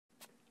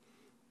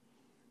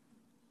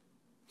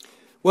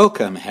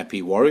Welcome,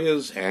 happy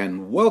warriors,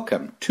 and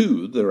welcome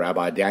to the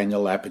Rabbi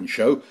Daniel Lapin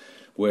Show,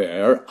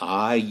 where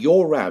I,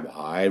 your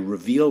rabbi,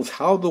 reveals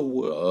how the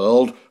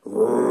world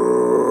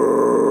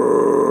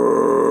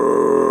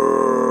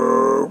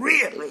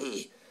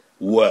really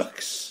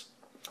works.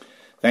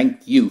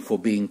 Thank you for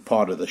being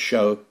part of the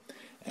show,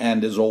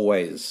 and as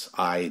always,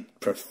 I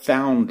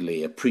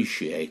profoundly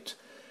appreciate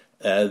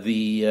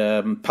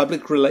the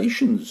public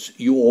relations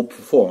you all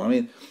perform. I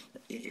mean,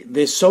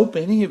 there's so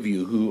many of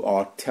you who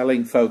are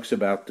telling folks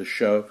about the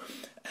show,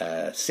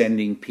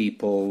 sending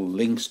people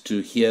links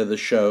to hear the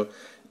show,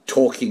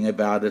 talking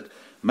about it.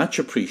 Much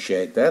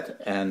appreciate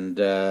that, and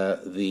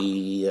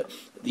the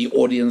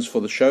audience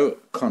for the show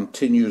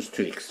continues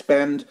to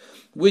expand,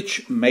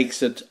 which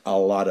makes it a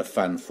lot of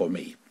fun for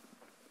me.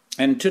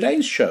 And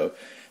today's show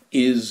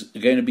is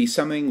going to be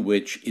something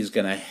which is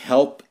going to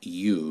help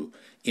you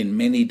in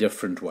many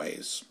different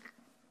ways.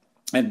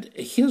 And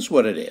here's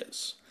what it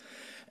is.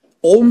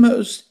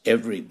 Almost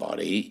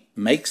everybody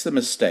makes the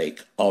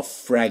mistake of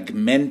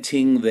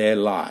fragmenting their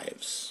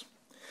lives.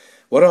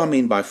 What do I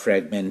mean by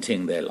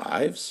fragmenting their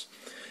lives?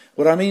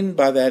 What I mean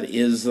by that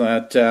is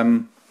that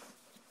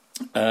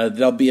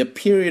there'll be a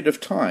period of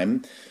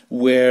time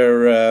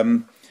where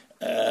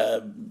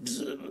a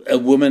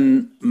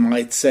woman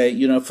might say,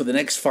 for the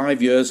next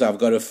 5 years I've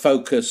got to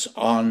focus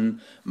on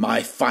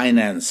my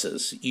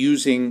finances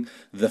using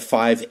the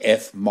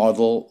 5F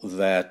model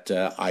that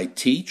I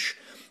teach.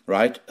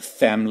 Right?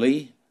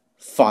 Family,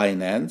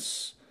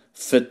 finance,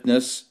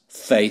 fitness,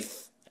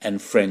 faith,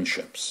 and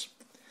friendships.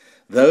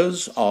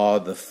 Those are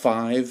the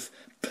 5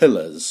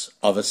 pillars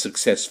of a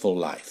successful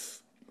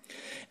life.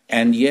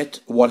 And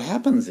yet what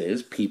happens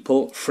is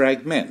people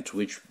fragment,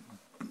 which,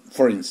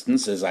 for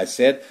instance, as I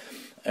said,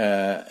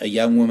 a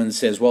young woman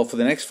says, well, for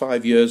the next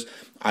 5 years,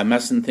 I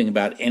mustn't think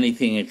about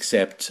anything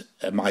except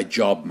my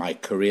job, my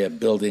career,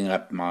 building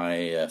up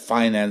my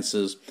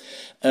finances.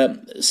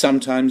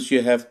 Sometimes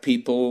you have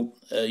people,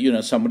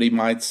 somebody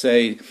might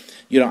say,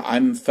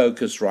 I'm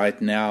focused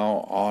right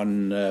now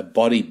on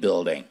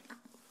bodybuilding.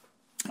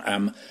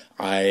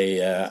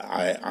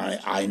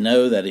 I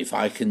know that if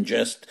I can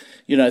just,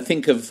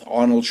 think of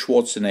Arnold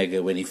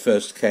Schwarzenegger when he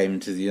first came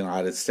to the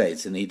United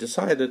States, and he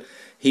decided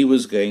he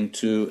was going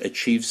to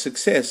achieve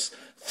success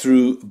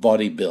through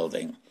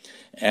bodybuilding.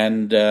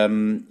 And,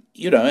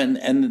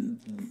 and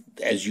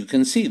as you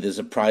can see, there's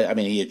a price. I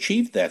mean, he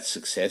achieved that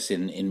success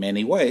in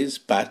many ways,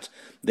 but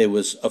there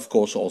was, of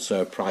course, also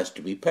a price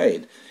to be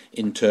paid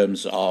in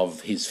terms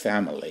of his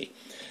family.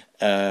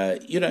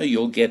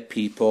 You'll get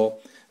people,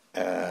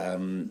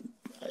 I've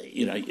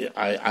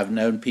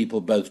known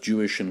people, both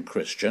Jewish and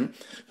Christian,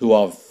 who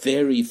are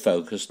very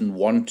focused and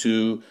want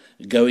to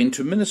go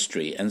into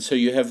ministry. And so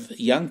you have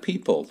young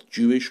people,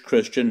 Jewish,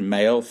 Christian,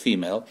 male,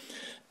 female,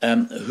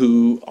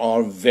 who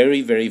are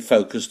very, very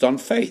focused on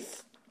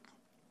faith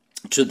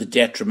to the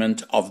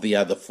detriment of the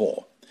other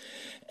 4.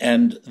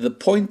 And the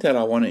point that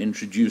I want to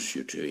introduce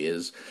you to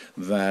is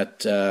that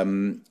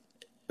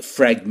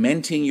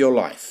fragmenting your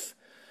life,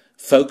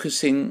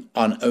 focusing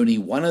on only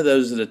one of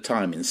those at a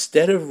time,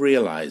 instead of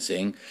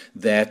realizing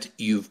that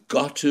you've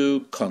got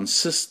to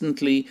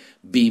consistently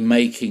be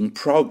making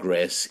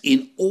progress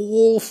in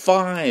all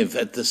 5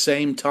 at the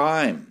same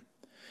time.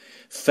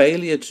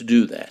 Failure to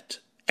do that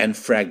and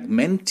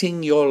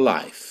fragmenting your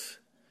life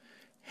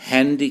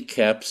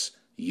handicaps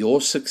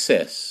your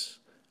success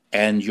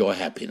and your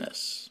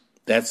happiness.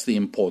 That's the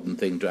important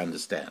thing to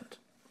understand.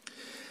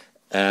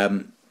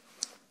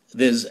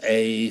 There's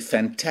a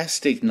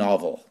fantastic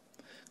novel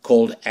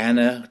called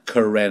Anna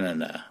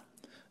Karenina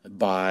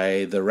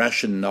by the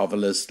Russian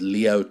novelist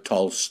Leo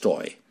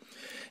Tolstoy.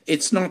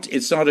 It's not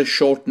a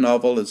short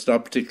novel. It's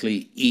not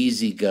particularly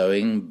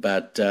easygoing,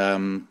 but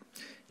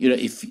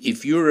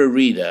if you're a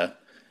reader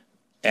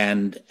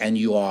and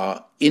you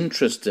are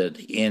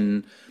interested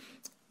in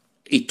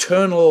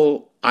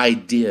eternal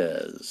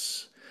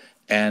ideas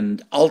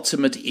and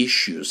ultimate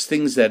issues,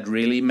 things that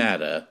really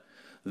matter,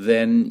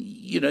 then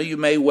you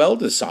may well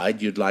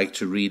decide you'd like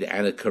to read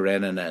Anna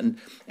Karenina,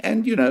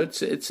 and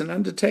it's an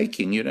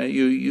undertaking.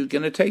 You're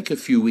going to take a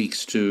few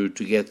weeks to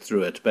get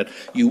through it, but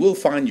you will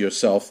find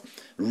yourself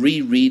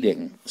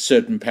rereading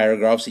certain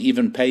paragraphs,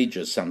 even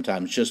pages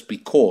sometimes, just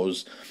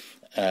because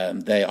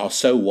they are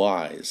so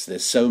wise.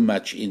 There's so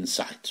much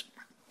insight.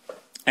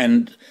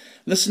 And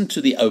listen to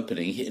the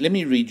opening. Let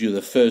me read you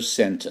the first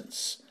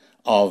sentence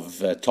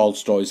of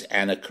Tolstoy's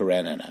Anna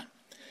Karenina.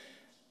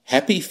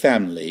 Happy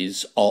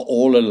families are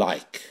all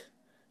alike.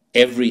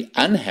 Every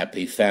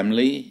unhappy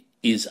family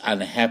is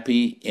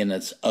unhappy in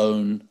its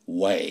own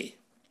way.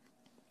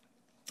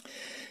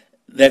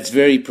 That's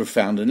very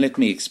profound, and let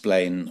me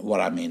explain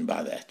what I mean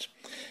by that.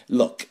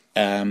 Look,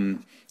 I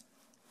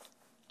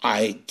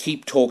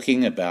keep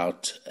talking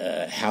about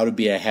how to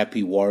be a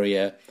happy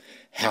warrior,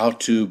 how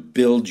to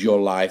build your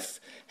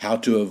life, how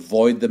to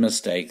avoid the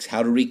mistakes,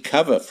 how to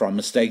recover from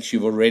mistakes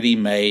you've already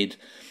made.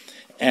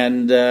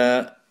 And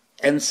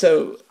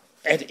so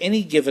at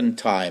any given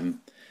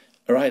time,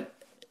 all right,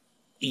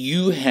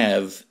 you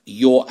have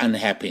your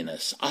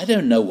unhappiness. I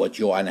don't know what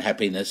your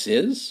unhappiness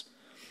is.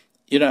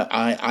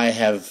 I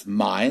have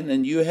mine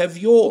and you have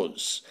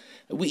yours.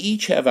 We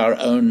each have our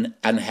own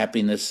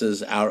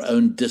unhappinesses, our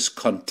own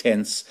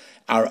discontents,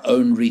 our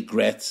own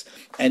regrets,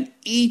 and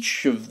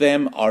each of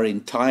them are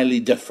entirely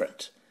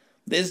different.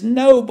 There's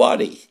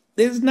nobody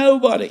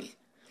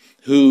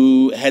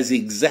who has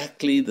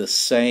exactly the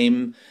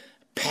same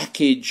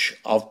package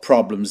of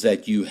problems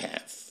that you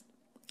have.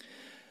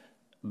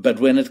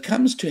 But when it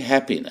comes to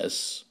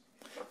happiness,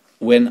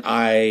 when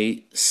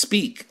I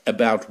speak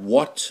about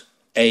what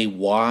a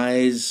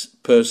wise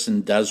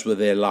person does with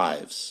their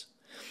lives,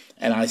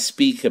 and I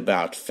speak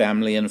about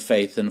family and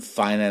faith and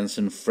finance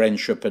and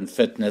friendship and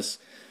fitness,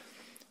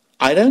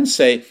 I don't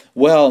say,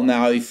 well,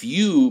 now if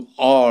you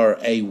are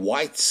a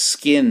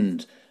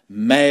white-skinned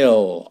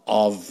male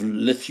of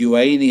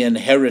Lithuanian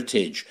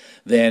heritage,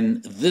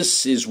 then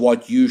this is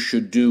what you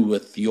should do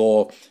with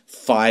your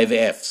 5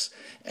 Fs.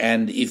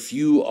 And if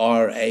you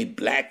are a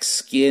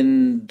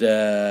black-skinned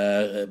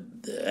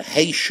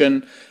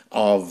Haitian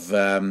of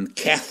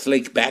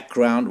Catholic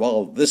background,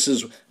 well, this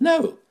is...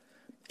 No,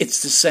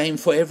 it's the same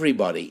for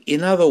everybody.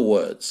 In other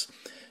words,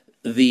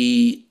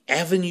 the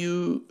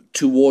avenue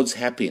towards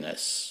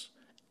happiness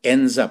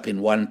ends up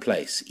in one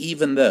place,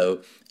 even though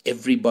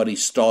everybody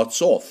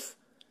starts off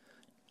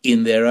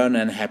in their own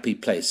unhappy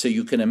place. So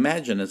you can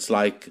imagine it's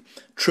like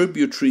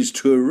tributaries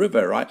to a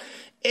river, right?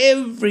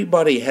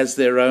 Everybody has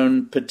their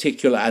own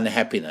particular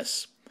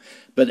unhappiness.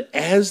 But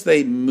as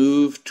they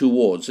move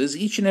towards, as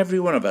each and every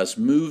one of us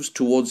moves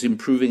towards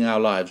improving our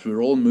lives,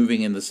 we're all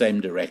moving in the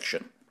same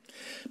direction.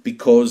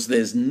 Because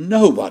there's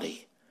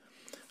nobody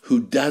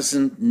who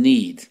doesn't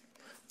need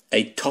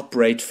a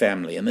top-rate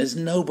family, and there's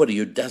nobody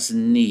who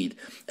doesn't need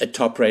a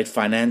top-rate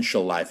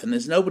financial life, and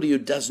there's nobody who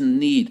doesn't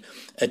need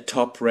a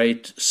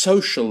top-rate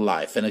social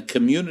life and a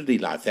community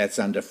life that's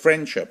under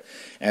friendship,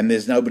 and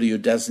there's nobody who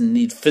doesn't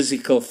need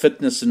physical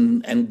fitness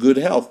and good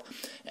health.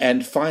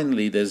 And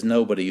finally, there's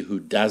nobody who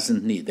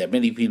doesn't need, there are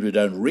many people who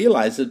don't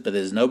realize it, but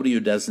there's nobody who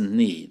doesn't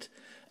need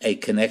a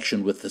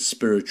connection with the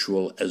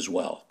spiritual as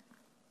well.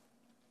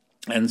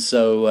 And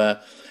so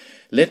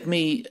let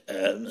me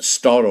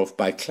start off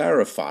by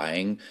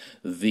clarifying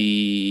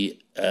the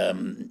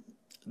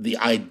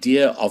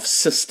idea of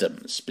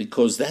systems,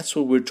 because that's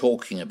what we're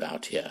talking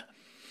about here.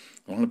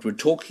 Right? We're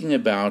talking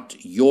about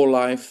your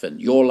life and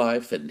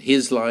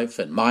his life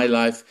and my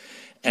life,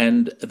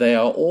 and they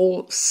are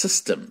all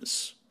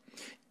systems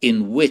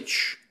in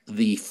which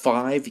the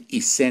 5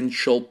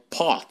 essential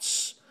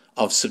parts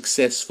of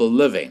successful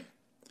living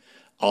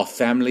are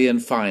family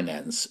and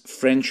finance,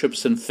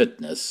 friendships and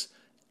fitness,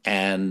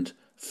 and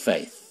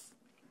faith.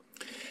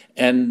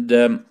 And,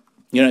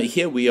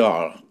 here we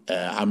are.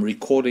 I'm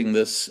recording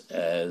this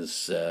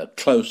as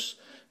close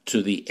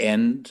to the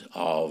end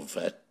of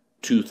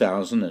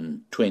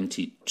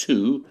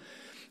 2022,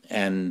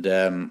 and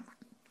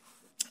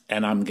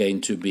I'm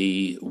going to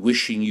be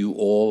wishing you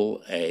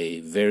all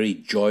a very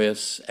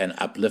joyous and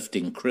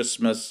uplifting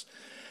Christmas.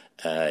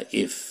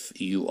 If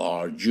you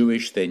are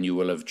Jewish, then you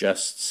will have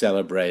just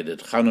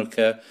celebrated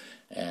Hanukkah,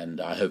 and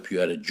I hope you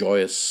had a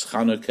joyous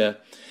Hanukkah.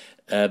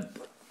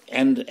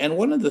 And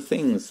one of the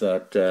things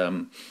that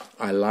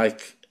I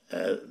like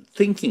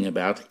thinking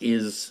about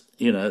is,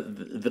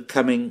 the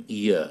coming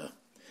year.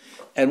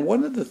 And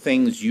one of the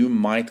things you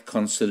might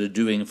consider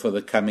doing for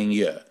the coming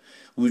year,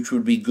 which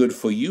would be good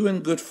for you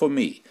and good for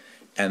me,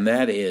 and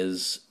that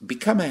is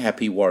become a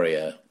happy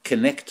warrior,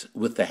 connect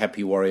with the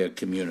happy warrior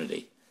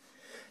community.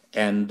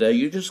 And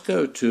you just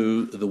go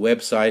to the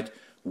website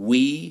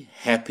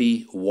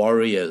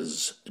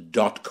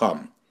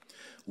wehappywarriors.com.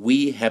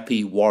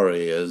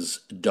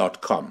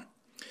 wehappywarriors.com,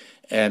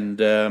 and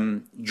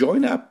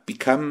join up,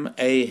 become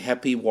a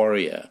happy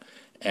warrior,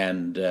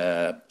 and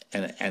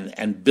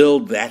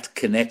build that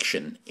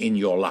connection in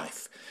your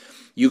life.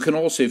 You can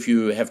also, if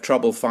you have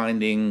trouble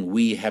finding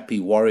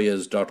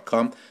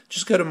wehappywarriors.com,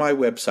 just go to my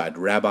website,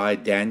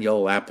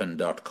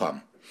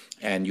 rabbidaniellapin.com,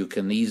 and you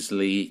can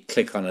easily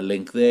click on a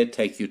link there,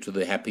 take you to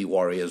the Happy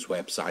Warriors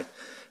website.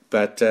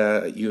 But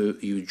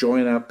you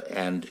join up,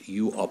 and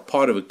you are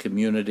part of a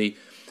community,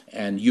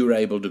 and you're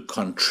able to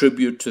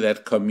contribute to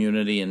that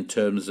community in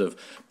terms of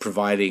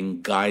providing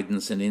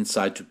guidance and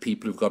insight to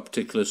people who've got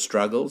particular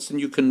struggles, and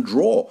you can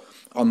draw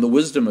on the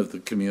wisdom of the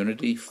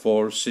community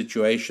for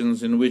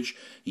situations in which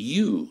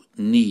you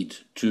need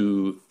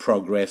to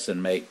progress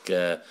and make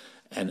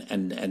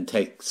and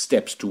take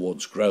steps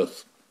towards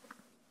growth.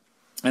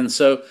 And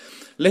so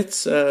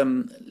let's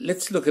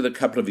look at a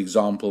couple of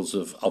examples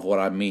of what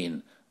I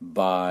mean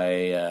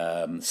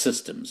by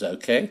systems,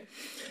 okay?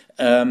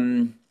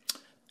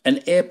 An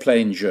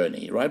airplane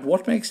journey, right?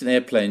 What makes an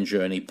airplane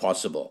journey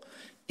possible?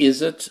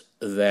 Is it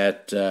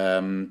that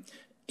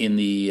in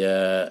the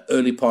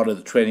early part of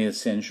the 20th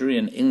century,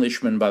 an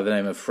Englishman by the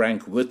name of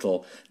Frank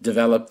Whittle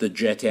developed the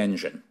jet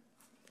engine?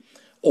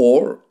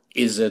 Or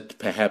is it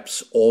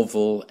perhaps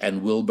Orville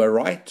and Wilbur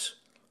Wright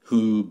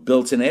who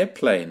built an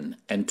airplane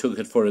and took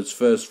it for its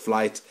first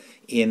flight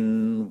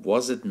in,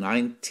 was it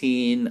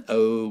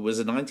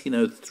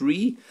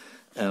 1903?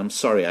 I'm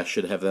sorry, I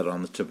should have that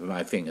on the tip of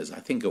my fingers. I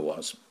think it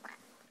was.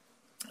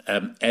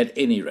 At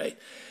any rate,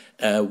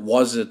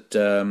 was it?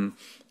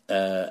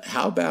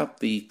 How about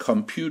the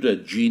computer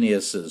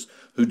geniuses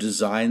who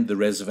designed the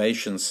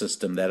reservation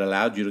system that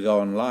allowed you to go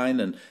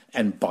online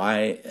and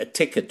buy a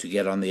ticket to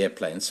get on the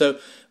airplane? So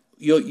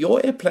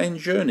your airplane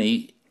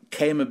journey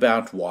came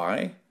about.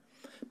 Why?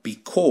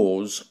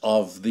 Because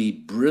of the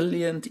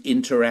brilliant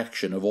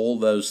interaction of all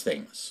those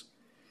things.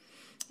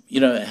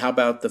 How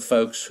about the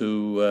folks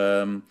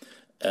who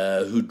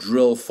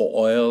drill for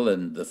oil,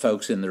 and the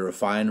folks in the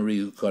refinery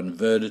who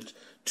convert it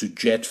to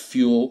jet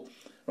fuel,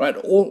 right?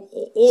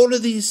 All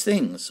of these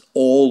things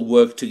all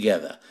work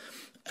together.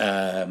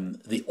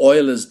 The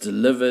oil is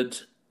delivered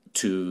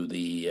to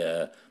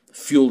the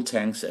fuel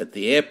tanks at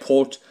the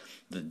airport.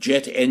 The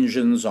jet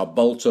engines are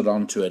bolted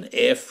onto an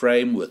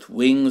airframe with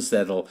wings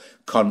that'll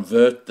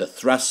convert the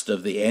thrust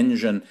of the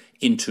engine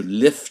into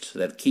lift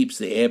that keeps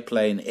the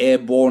airplane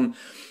airborne.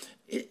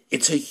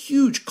 It's a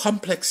huge,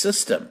 complex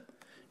system,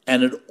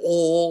 and it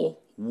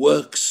all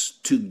works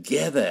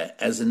together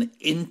as an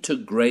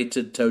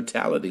integrated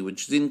totality,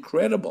 which is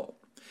incredible.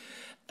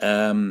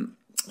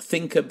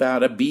 Think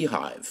about a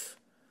beehive,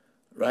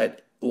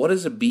 right? What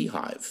is a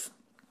beehive?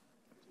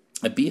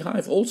 A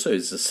beehive also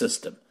is a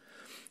system.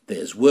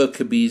 There's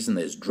worker bees, and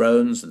there's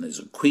drones, and there's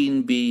a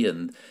queen bee,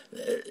 and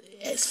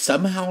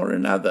somehow or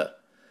another,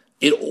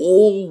 it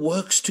all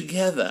works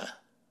together.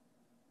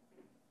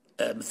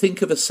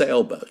 Think of a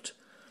sailboat,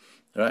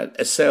 right?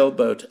 A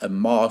sailboat, a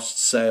mast,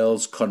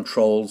 sails,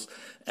 controls,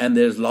 and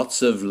there's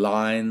lots of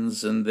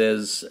lines, and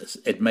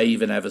it may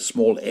even have a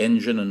small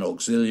engine, an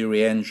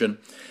auxiliary engine,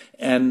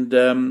 and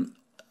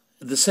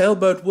the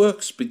sailboat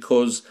works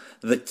because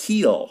the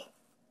keel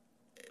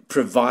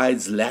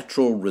provides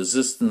lateral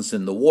resistance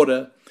in the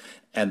water,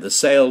 and the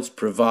sails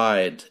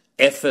provide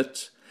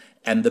effort,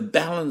 and the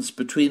balance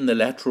between the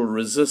lateral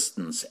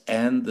resistance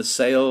and the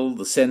sail,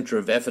 the center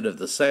of effort of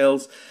the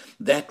sails,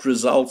 that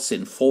results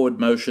in forward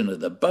motion of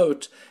the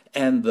boat,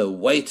 and the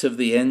weight of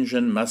the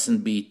engine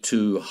mustn't be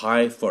too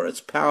high for its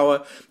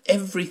power.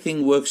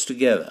 Everything works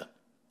together,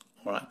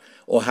 all right?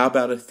 Or how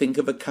about think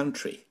of a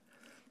country?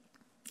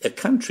 A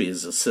country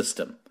is a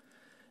system.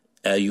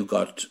 You've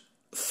got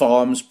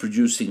farms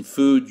producing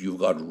food, you've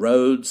got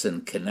roads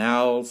and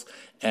canals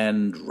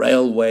and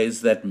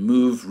railways that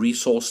move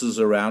resources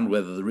around,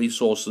 whether the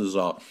resources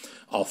are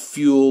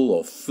fuel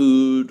or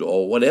food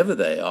or whatever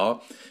they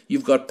are.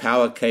 You've got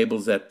power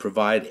cables that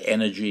provide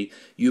energy.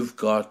 You've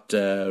got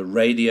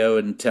radio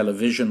and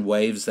television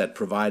waves that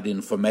provide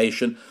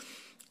information.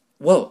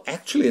 Well,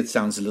 actually, it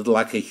sounds a little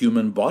like a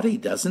human body,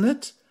 doesn't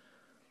it?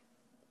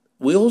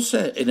 We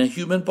also, in a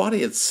human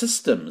body, it's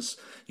systems.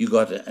 You've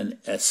got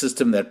a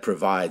system that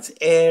provides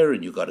air,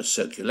 and you've got a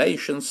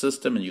circulation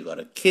system, and you've got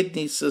a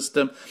kidney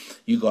system.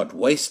 You've got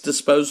waste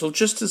disposal,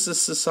 just as a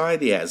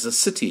society has, a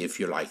city, if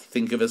you like.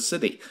 Think of a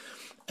city.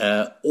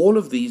 All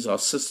of these are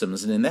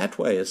systems, and in that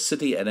way, a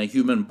city and a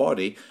human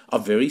body are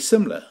very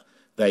similar.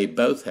 They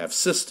both have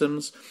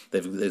systems.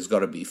 There's got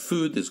to be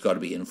food, there's got to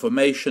be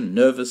information,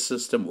 nervous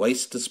system,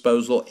 waste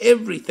disposal,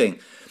 everything.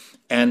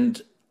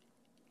 And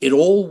it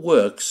all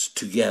works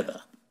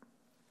together.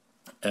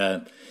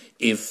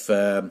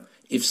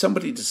 If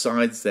somebody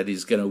decides that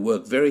he's going to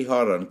work very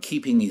hard on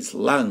keeping his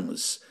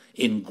lungs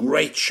in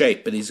great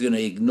shape, but he's going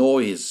to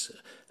ignore his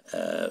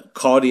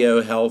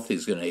cardio health,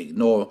 he's going to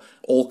ignore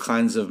all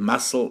kinds of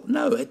muscle.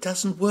 No, it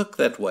doesn't work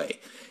that way.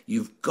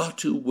 You've got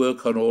to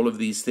work on all of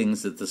these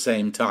things at the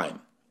same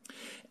time.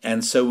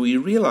 And so we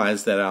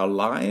realize that our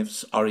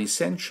lives are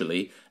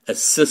essentially a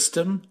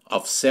system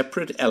of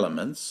separate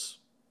elements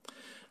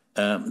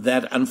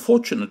that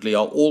unfortunately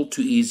are all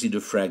too easy to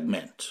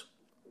fragment.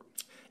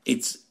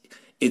 It's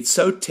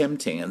so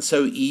tempting and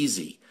so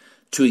easy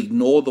to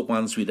ignore the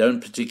ones we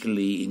don't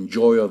particularly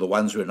enjoy or the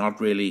ones we're not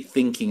really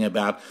thinking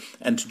about,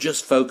 and to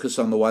just focus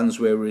on the ones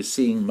where we're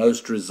seeing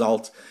most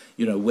result,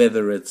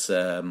 whether it's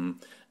a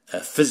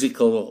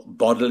physical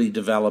bodily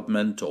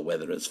development or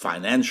whether it's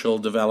financial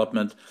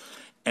development.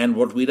 And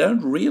what we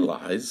don't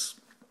realize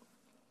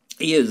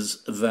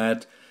is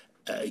that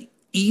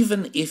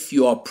even if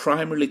you are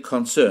primarily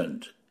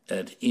concerned,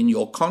 that in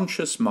your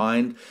conscious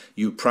mind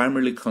you're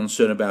primarily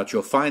concerned about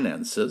your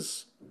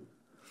finances,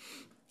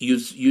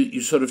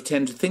 you sort of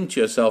tend to think to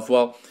yourself,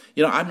 well,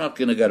 I'm not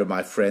going to go to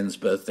my friend's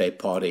birthday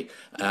party.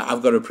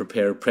 I've got to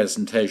prepare a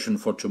presentation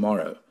for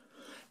tomorrow.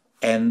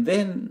 And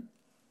then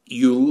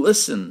you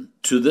listen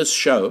to this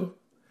show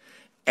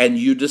and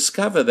you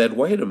discover that,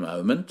 wait a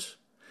moment,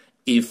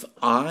 if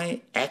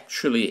I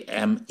actually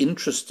am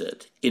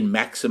interested in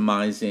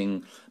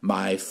maximizing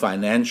my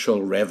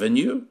financial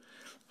revenue,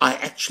 I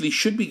actually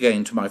should be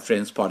going to my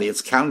friend's party.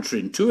 It's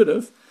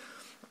counterintuitive.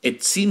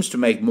 It seems to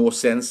make more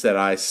sense that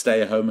I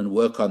stay home and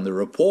work on the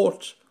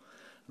report,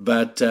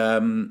 but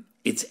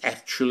it's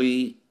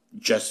actually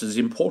just as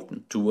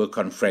important to work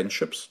on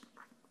friendships.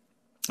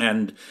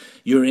 And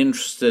you're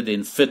interested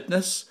in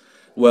fitness,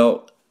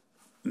 well,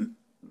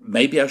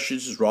 maybe I should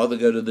just rather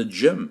go to the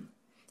gym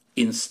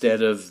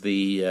instead of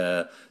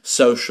the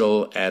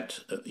social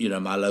at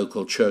my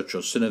local church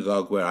or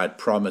synagogue where I'd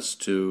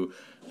promised to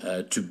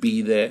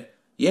be there.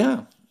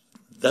 Yeah,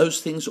 those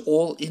things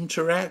all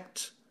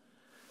interact.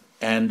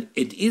 And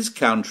it is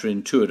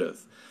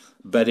counterintuitive.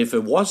 But if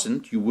it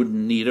wasn't, you wouldn't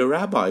need a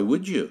rabbi,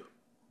 would you?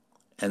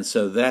 And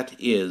so that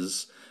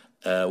is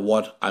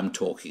what I'm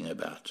talking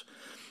about.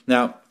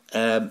 Now,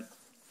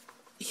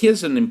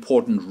 here's an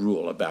important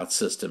rule about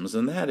systems,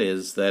 and that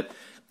is that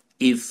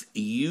if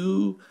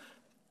you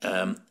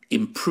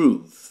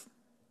improve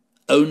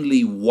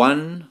only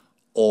one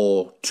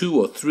or two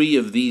or three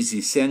of these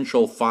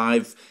essential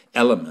 5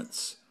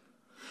 elements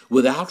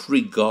without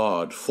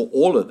regard for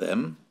all of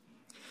them,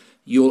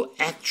 you'll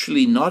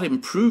actually not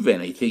improve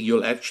anything.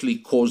 You'll actually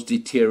cause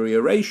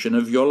deterioration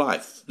of your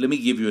life. Let me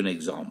give you an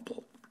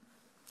example.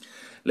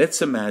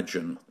 Let's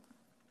imagine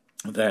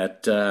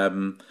that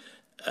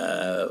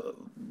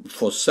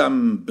for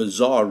some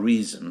bizarre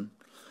reason,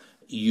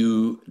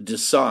 you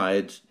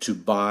decide to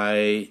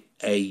buy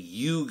a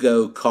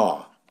Yugo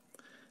car.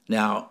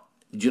 Now,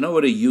 do you know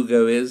what a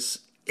Yugo is?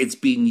 It's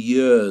been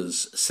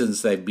years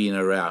since they've been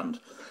around.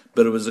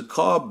 But it was a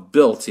car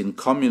built in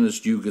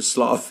communist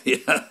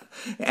Yugoslavia,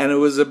 and it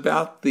was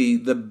about the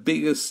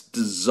biggest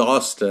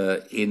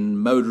disaster in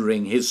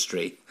motoring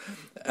history.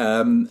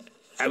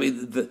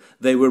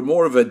 They were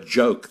more of a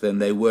joke than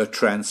they were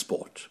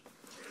transport.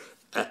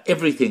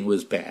 Everything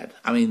was bad.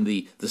 I mean,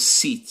 the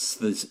seats,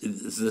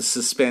 the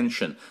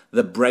suspension,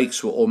 the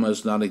brakes were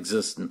almost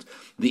non-existent.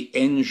 The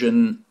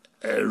engine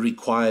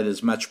required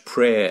as much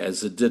prayer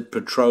as it did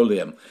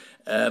petroleum.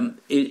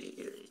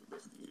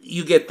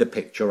 You get the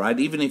picture, right?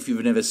 Even if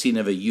you've never seen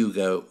of a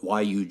Yugo,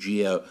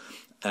 Y-U-G-O,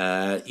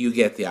 you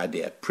get the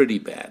idea. Pretty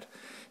bad.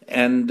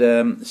 And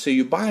so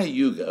you buy a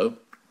Yugo,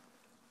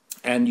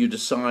 and you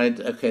decide,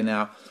 okay,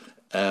 now,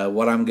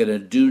 what I'm going to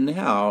do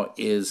now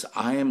is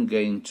I am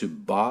going to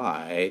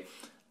buy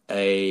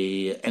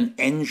an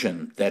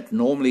engine that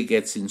normally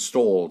gets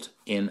installed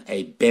in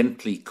a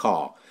Bentley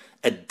car,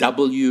 a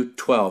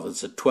W12.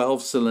 It's a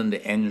 12-cylinder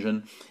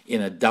engine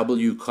in a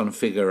W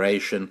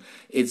configuration.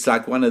 It's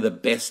like one of the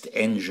best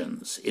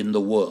engines in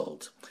the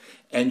world.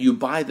 And you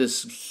buy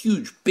this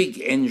huge, big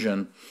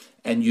engine,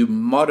 and you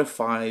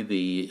modify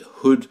the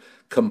hood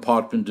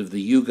compartment of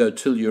the Yugo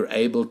till you're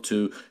able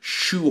to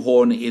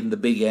shoehorn in the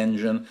big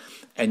engine.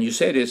 And you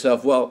say to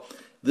yourself, well,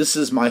 this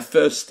is my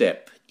first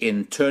step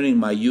in turning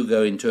my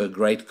Yugo into a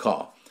great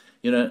car.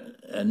 You know,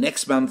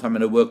 next month I'm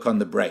going to work on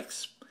the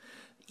brakes.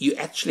 You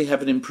actually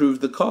haven't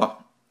improved the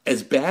car.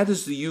 As bad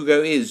as the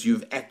Yugo is,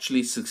 you've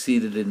actually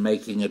succeeded in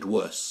making it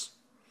worse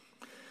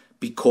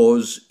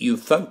because you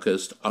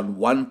focused on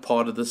one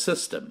part of the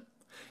system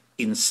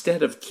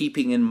instead of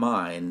keeping in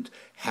mind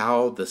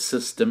how the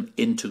system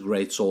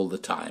integrates all the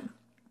time.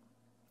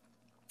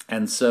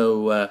 And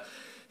so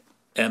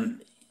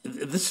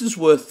this is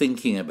worth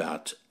thinking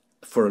about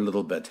for a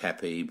little bit,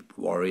 happy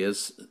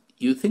warriors.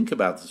 You think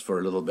about this for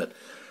a little bit,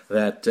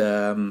 that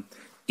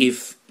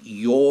if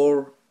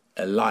your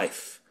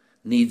life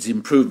needs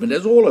improvement,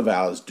 as all of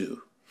ours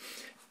do,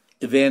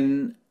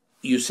 then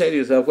you say to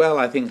yourself, well,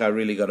 I think I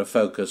really got to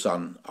focus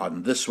on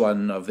this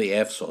one of the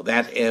F's or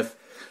that F.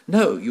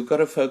 No, you've got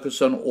to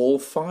focus on all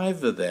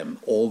 5 of them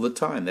all the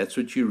time. That's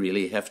what you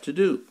really have to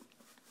do.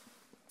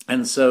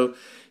 And so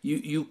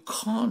you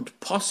can't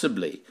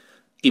possibly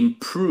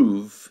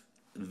improve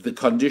the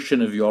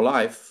condition of your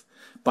life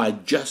by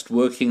just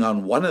working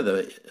on one of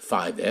the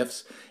 5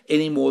 F's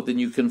any more than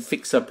you can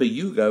fix up a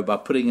Yugo by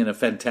putting in a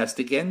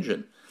fantastic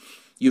engine.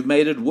 You've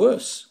made it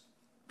worse,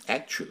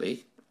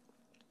 actually.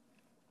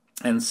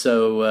 And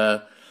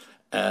so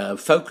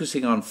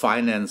focusing on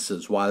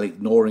finances while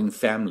ignoring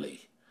family,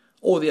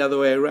 or the other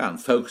way around,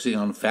 focusing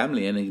on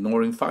family and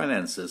ignoring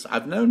finances.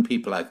 I've known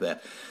people like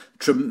that,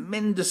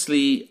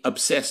 tremendously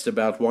obsessed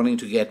about wanting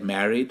to get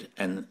married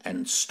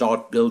and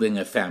start building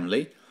a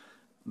family,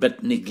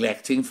 but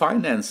neglecting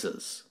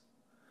finances.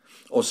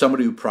 Or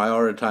somebody who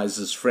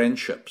prioritizes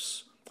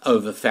friendships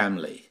over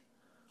family,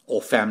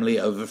 or family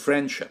over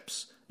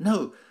friendships.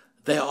 No,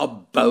 they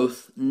are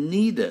both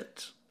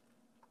needed.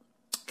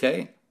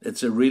 Okay?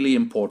 It's a really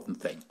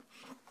important thing.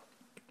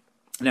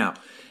 Now,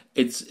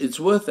 it's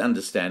worth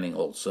understanding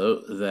also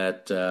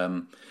that,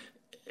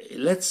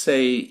 let's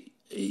say,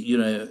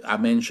 I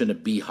mentioned a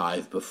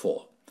beehive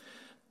before.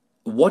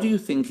 What do you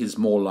think is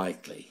more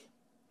likely?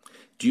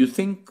 Do you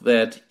think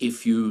that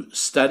if you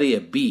study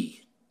a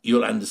bee,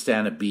 you'll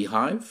understand a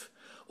beehive?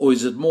 Or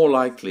is it more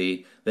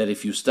likely that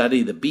if you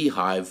study the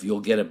beehive,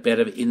 you'll get a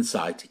better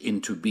insight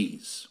into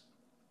bees?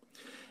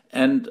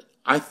 And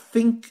I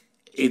think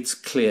it's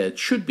clear, it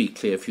should be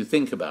clear if you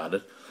think about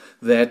it,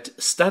 that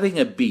studying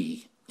a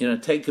bee,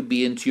 take a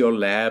bee into your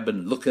lab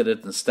and look at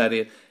it and study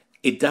it,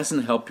 it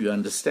doesn't help you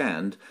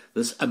understand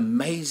this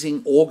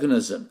amazing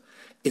organism.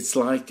 It's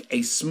like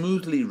a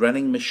smoothly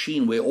running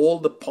machine where all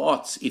the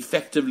parts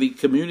effectively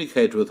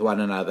communicate with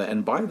one another.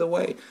 And by the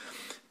way,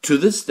 to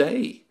this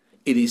day,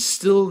 it is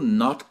still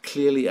not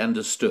clearly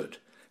understood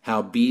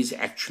how bees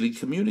actually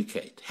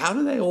communicate. How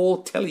do they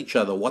all tell each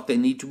other what they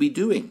need to be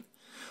doing?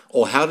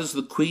 Or how does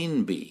the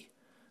queen bee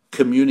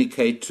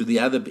communicate to the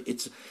other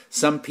bees?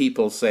 Some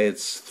people say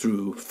it's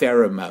through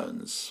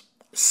pheromones,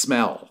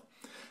 smell.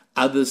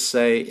 Others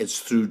say it's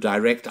through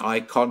direct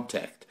eye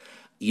contact.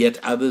 Yet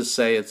others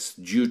say it's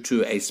due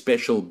to a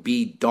special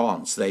bee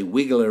dance. They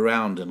wiggle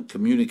around and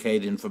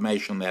communicate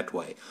information that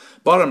way.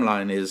 Bottom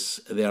line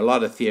is, there are a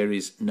lot of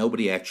theories.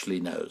 Nobody actually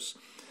knows.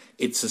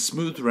 It's a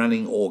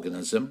smooth-running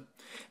organism,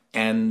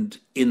 and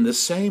in the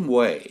same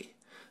way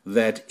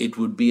that it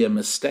would be a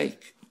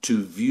mistake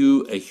to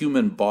view a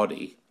human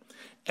body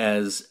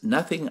as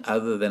nothing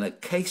other than a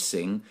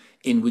casing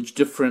in which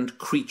different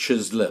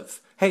creatures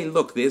live. Hey,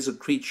 look, there's a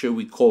creature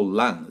we call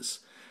lungs.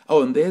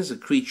 Oh, and there's a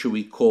creature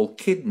we call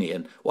kidney.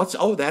 And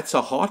that's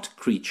a heart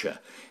creature.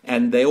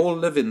 And they all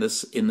live in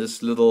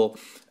this little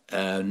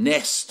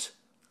nest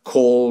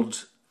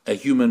called a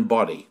human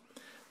body.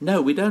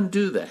 No, we don't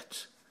do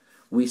that.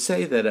 We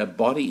say that a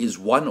body is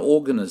one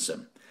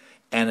organism,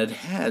 and it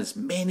has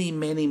many,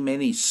 many,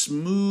 many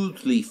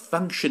smoothly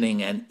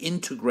functioning and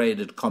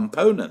integrated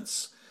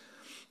components.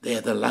 There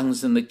are the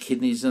lungs and the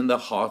kidneys and the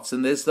hearts,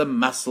 and there's the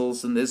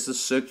muscles, and there's the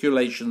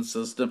circulation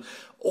system.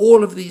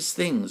 All of these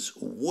things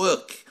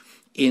work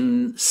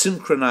in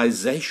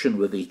synchronization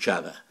with each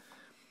other.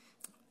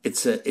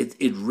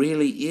 It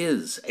really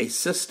is a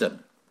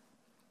system.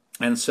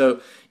 And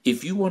so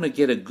if you want to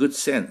get a good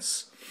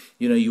sense,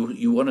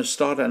 you want to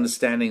start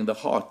understanding the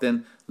heart,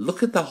 then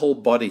look at the whole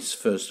body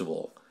first of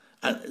all.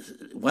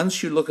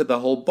 Once you look at the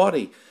whole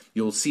body,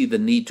 you'll see the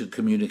need to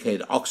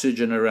communicate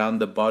oxygen around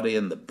the body,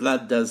 and the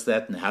blood does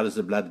that. And how does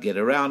the blood get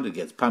around? It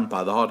gets pumped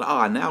by the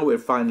heart. Now we're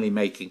finally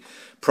making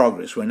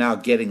progress. We're now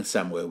getting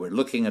somewhere. We're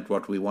looking at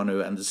what we want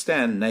to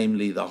understand,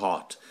 namely the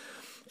heart.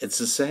 It's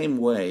the same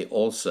way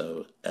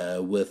also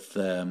with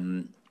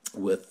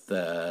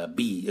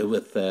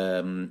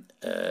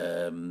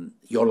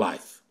your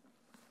life.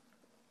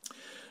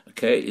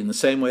 Okay, in the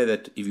same way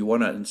that if you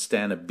want to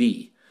understand a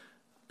bee,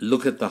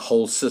 look at the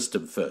whole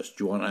system first.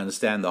 You want to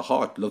understand the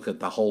heart, look at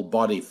the whole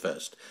body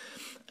first.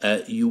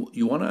 You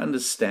want to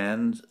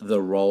understand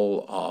the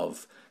role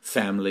of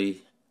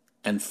family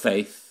and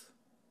faith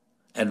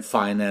and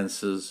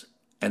finances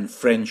and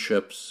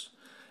friendships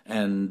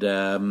and,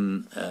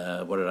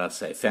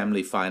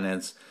 family,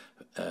 finance,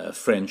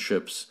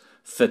 friendships,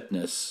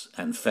 fitness,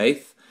 and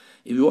faith.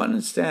 If you want to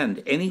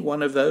understand any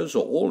one of those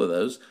or all of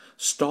those,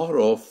 start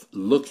off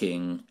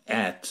looking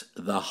at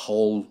the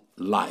whole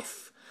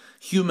life.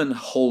 Human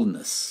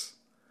wholeness,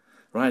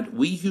 right?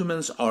 We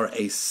humans are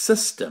a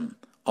system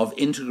of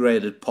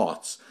integrated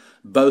parts,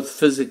 both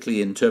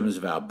physically in terms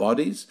of our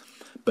bodies,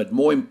 but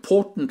more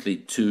importantly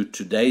to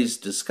today's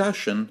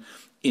discussion,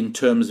 in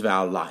terms of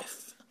our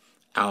life.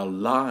 Our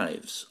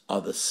lives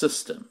are the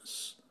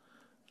systems,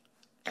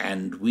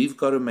 and we've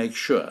got to make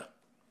sure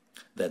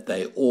that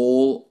they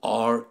all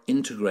are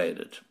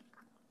integrated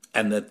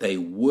and that they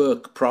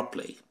work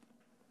properly.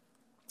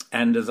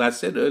 And as I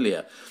said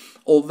earlier,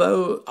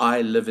 although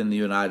I live in the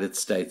United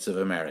States of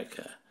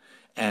America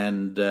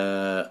and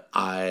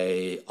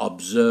I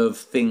observe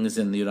things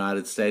in the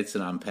United States,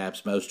 and I'm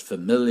perhaps most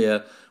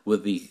familiar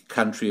with the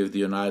country of the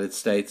United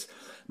States,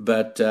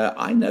 but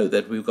I know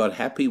that we've got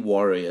happy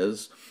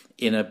warriors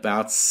in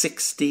about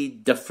 60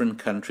 different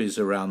countries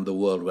around the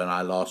world when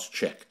I last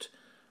checked.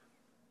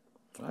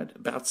 Right?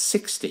 About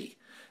 60.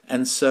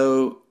 And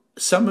so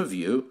some of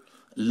you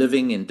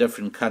living in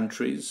different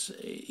countries,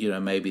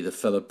 maybe the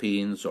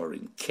Philippines or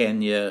in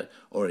Kenya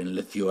or in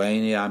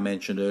Lithuania, I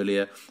mentioned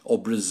earlier, or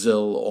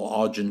Brazil or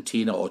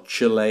Argentina or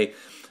Chile.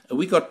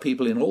 We got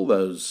people in all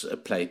those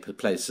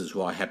places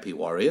who are happy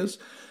warriors.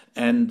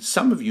 And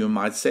some of you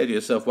might say to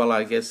yourself, well,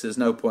 I guess there's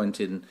no point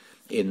in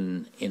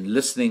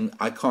listening.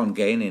 I can't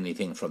gain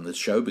anything from this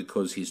show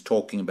because he's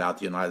talking about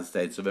the United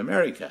States of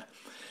America.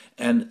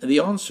 And the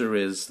answer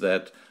is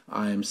that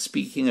I am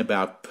speaking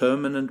about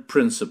permanent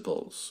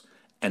principles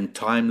and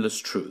timeless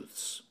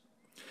truths.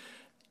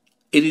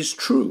 It is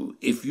true,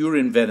 if you're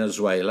in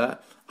Venezuela,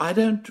 I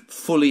don't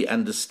fully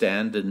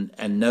understand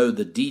and know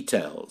the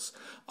details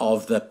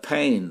of the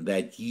pain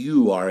that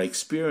you are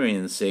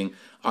experiencing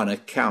on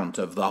account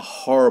of the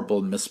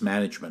horrible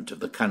mismanagement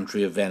of the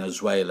country of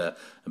Venezuela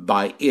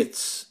by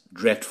its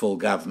dreadful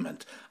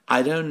government.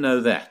 I don't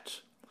know that.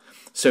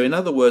 So in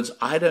other words,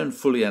 I don't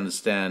fully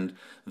understand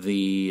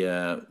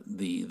the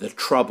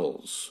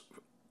troubles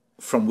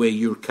from where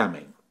you're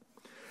coming.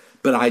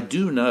 But I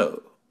do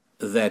know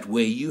that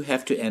where you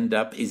have to end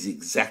up is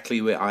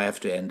exactly where I have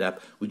to end up,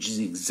 which is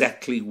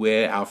exactly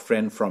where our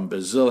friend from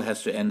Brazil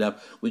has to end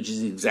up, which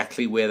is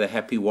exactly where the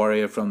happy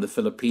warrior from the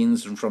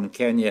Philippines and from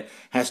Kenya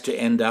has to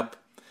end up.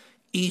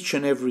 Each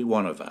and every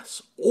one of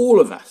us, all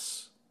of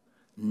us,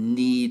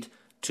 need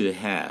to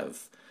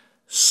have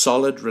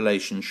solid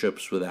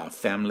relationships with our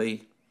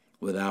family,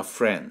 with our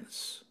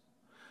friends,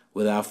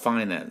 with our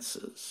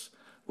finances,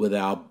 with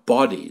our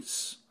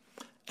bodies,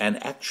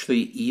 and actually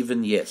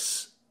even,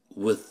 yes,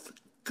 with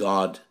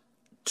God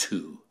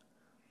too.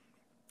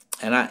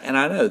 And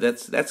I know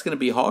that's going to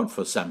be hard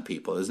for some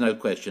people. There's no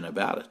question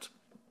about it.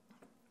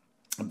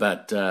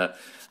 But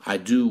I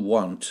do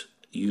want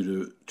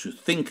you to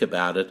think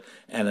about it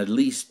and at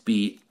least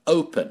be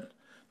open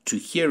to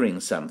hearing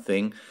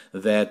something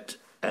that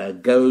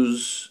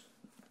goes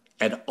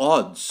at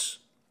odds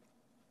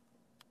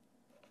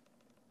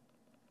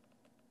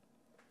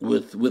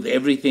with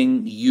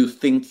everything you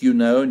think you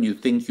know and you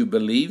think you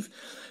believe,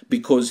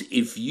 because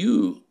if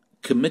you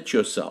commit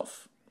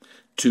yourself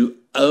to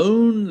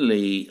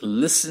only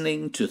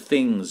listening to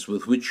things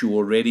with which you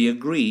already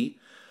agree,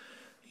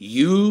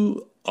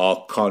 you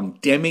are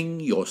condemning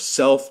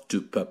yourself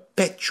to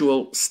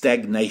perpetual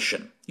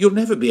stagnation. You'll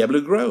never be able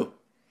to grow.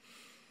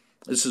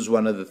 This is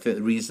one of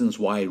the reasons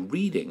why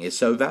reading is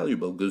so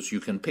valuable, because you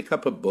can pick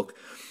up a book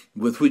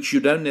with which you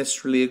don't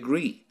necessarily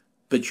agree,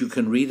 but you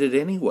can read it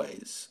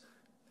anyways.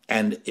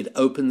 And it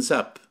opens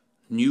up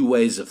new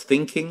ways of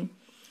thinking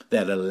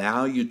that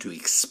allow you to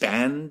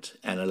expand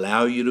and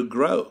allow you to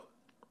grow.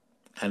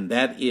 And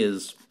that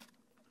is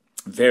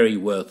very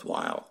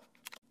worthwhile.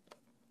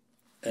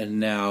 And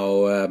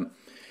now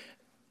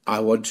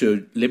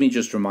let me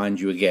just remind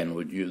you again,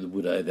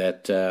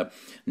 that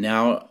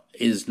now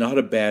is not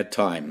a bad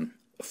time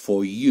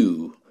for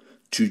you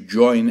to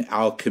join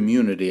our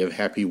community of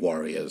happy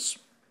warriors.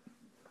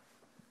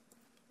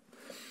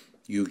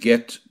 You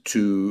get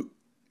to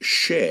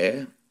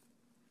share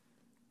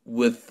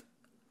with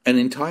an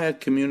entire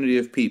community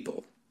of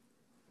people.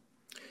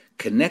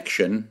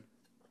 Connection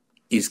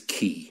is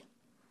key.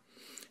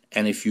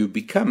 And if you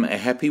become a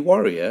happy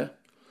warrior,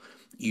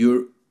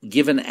 you're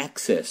given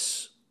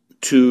access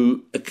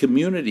to a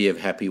community of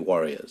happy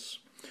warriors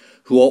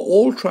who are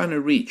all trying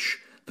to reach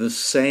the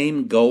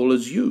same goal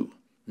as you,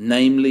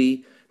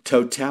 namely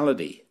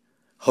totality,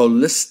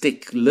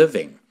 holistic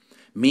living,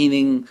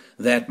 meaning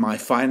that my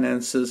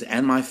finances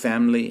and my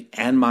family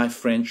and my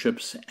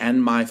friendships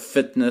and my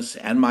fitness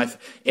and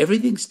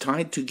everything's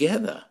tied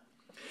together.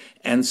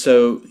 And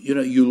so,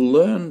 you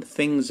learn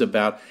things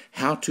about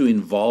how to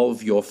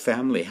involve your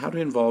family, how to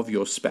involve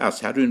your spouse,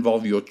 how to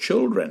involve your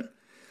children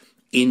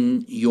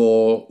in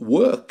your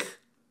work.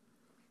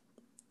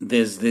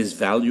 There's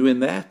value in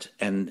that,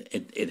 and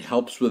it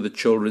helps with the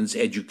children's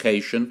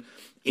education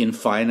in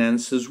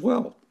finance as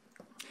well.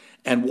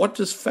 And what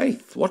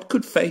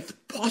could faith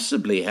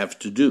possibly have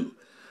to do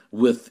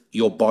with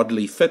your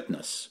bodily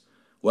fitness?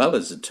 Well,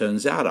 as it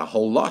turns out, a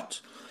whole lot.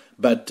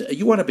 But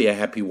you want to be a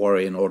happy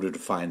warrior in order to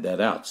find that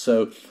out.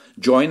 So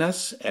join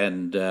us,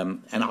 and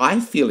I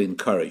feel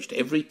encouraged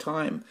every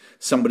time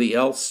somebody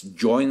else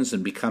joins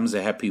and becomes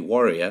a happy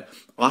warrior.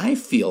 I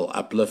feel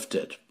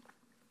uplifted.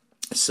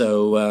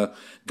 So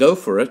go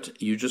for it.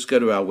 You just go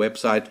to our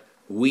website,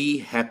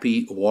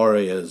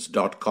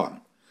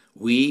 wehappywarriors.com.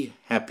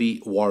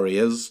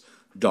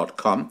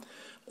 wehappywarriors.com.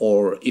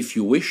 Or if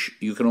you wish,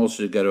 you can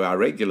also go to our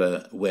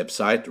regular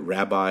website,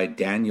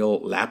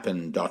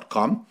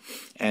 rabbidaniellapin.com,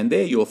 and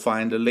there you'll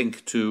find a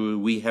link to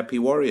We Happy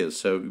Warriors,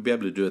 so you'll be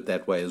able to do it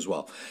that way as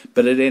well.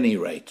 But at any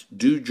rate,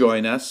 do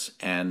join us,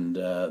 and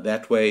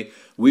that way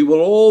we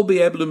will all be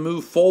able to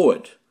move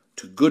forward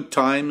to good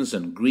times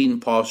and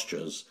green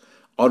pastures,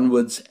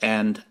 onwards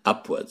and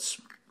upwards.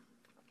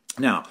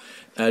 Now,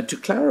 to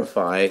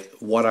clarify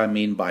what I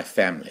mean by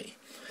family,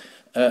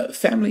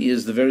 family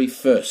is the very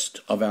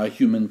first of our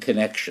human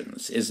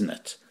connections, isn't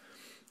it?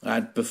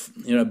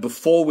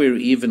 Before we're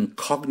even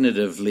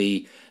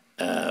cognitively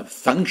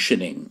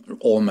functioning,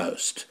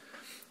 almost,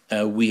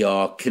 we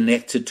are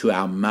connected to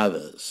our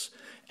mothers,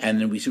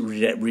 and then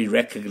we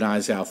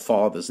recognize our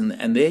fathers,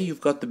 and there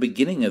you've got the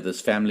beginning of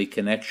this family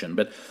connection.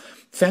 But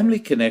family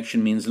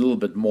connection means a little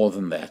bit more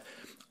than that.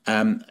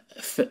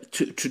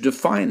 To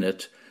define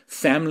it,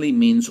 family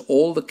means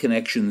all the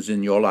connections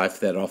in your life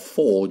that are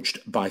forged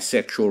by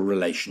sexual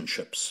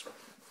relationships.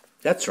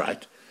 That's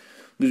right.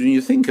 When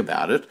you think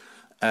about it,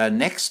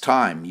 next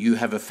time you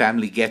have a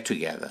family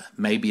get-together,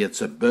 maybe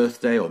it's a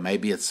birthday or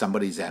maybe it's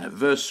somebody's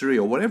anniversary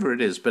or whatever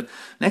it is, but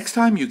next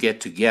time you get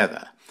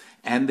together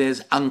and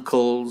there's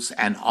uncles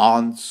and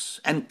aunts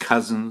and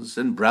cousins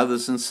and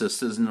brothers and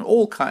sisters and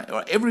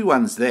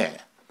everyone's there,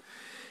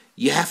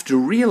 you have to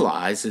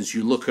realize as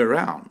you look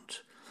around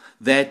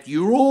that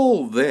you're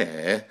all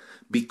there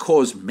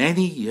because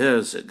many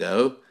years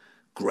ago,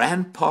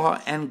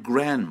 Grandpa and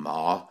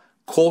Grandma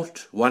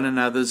caught one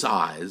another's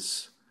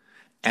eyes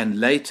and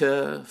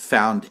later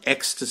found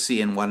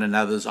ecstasy in one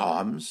another's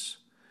arms.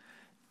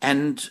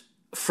 And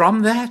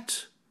from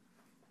that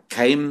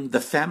came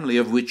the family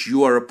of which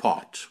you are a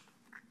part.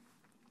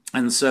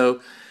 And so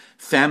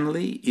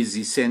family is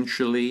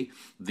essentially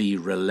the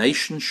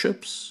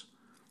relationships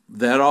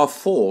that are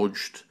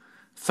forged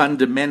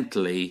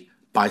fundamentally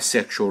by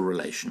sexual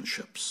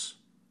relationships.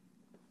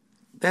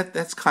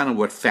 That's kind of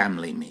what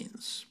family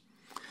means.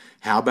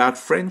 How about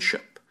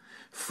friendship?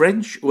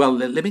 Well,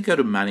 let me go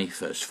to money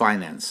first,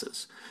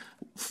 finances.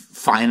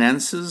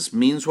 Finances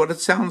means what it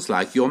sounds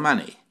like, your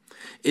money.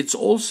 It's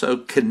also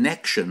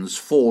connections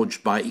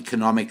forged by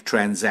economic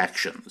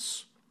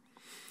transactions.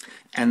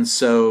 And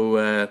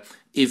so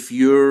if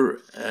you're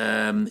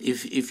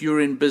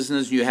in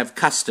business, you have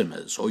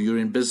customers, or you're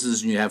in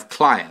business and you have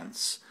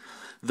clients.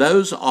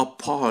 Those are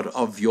part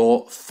of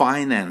your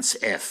finance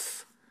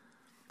F,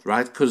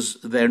 right? Because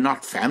they're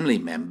not family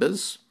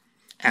members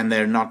and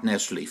they're not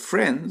necessarily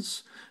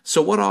friends.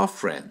 So what are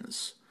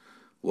friends?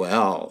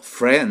 Well,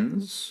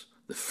 friends,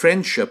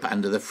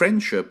 under the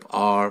friendship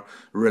are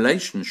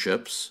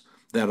relationships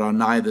that are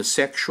neither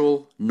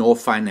sexual nor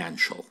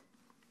financial.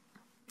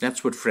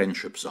 That's what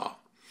friendships are.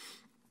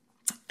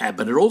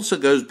 But it also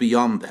goes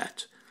beyond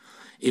that.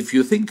 If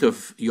you think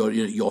of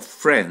your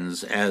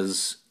friends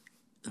as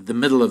the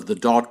middle of the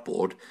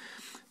dartboard,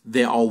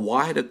 there are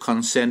wider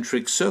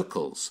concentric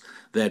circles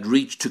that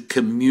reach to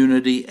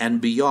community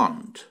and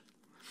beyond.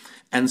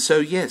 And so,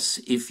 yes,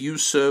 if you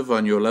serve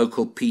on your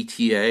local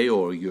PTA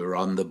or you're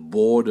on the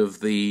board of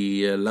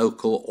the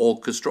local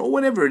orchestra or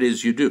whatever it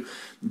is you do,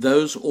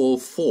 those all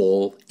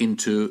fall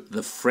into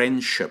the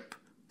friendship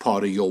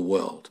part of your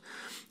world.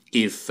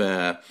 If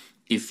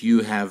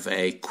you have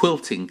a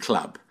quilting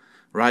club,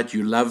 right,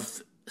 you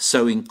love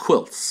sewing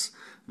quilts,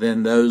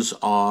 then those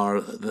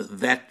are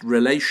that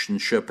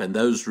relationship, and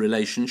those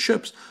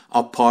relationships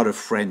are part of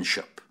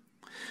friendship.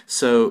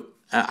 So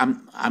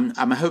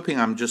I'm hoping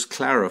I'm just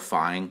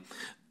clarifying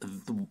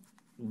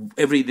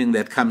everything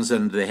that comes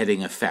under the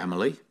heading of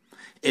family,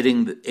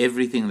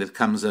 everything that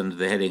comes under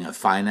the heading of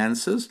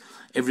finances,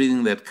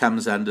 everything that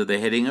comes under the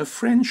heading of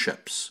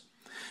friendships.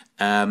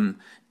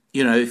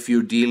 If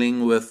you're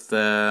dealing with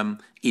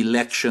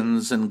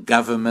elections and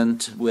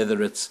government,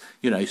 whether it's,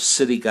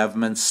 city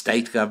government,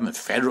 state government,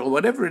 federal,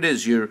 whatever it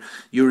is, you're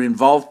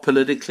involved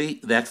politically,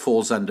 that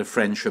falls under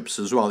friendships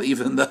as well,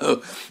 even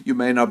though you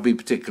may not be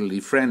particularly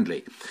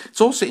friendly.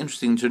 It's also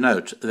interesting to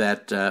note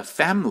that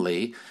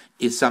family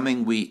is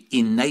something we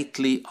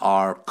innately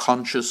are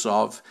conscious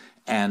of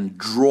and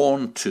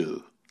drawn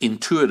to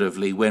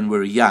intuitively when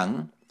we're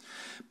young.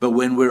 But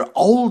when we're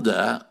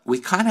older, we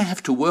kind of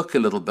have to work a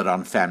little bit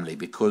on family,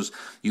 because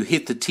you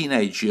hit the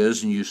teenage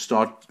years and you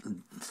start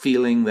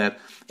feeling that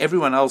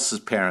everyone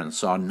else's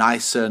parents are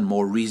nicer and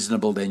more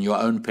reasonable than your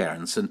own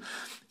parents. And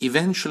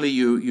eventually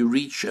you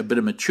reach a bit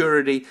of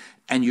maturity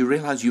and you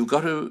realize you've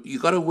got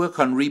to work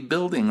on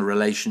rebuilding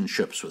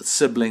relationships with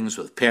siblings,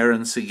 with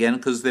parents again,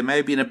 because there may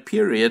have been a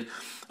period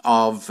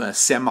of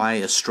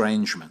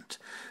semi-estrangement.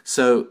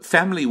 So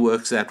family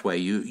works that way.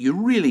 You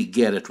really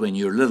get it when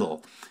you're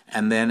little.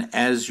 And then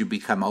as you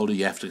become older,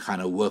 you have to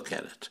kind of work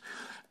at it.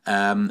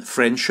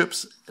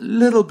 Friendships, a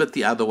little bit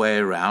the other way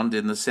around,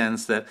 in the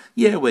sense that,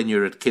 when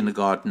you're at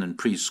kindergarten and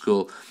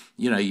preschool,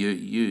 you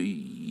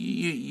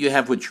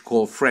have what you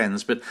call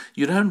friends, but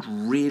you don't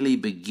really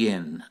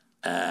begin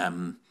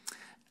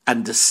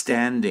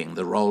understanding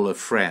the role of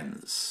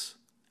friends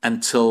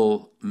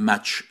until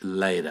much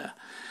later.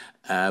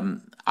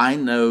 I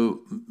know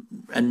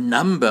a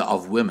number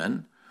of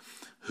women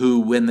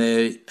who, when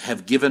they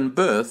have given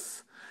birth,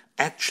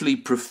 actually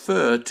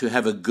prefer to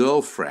have a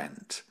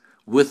girlfriend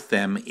with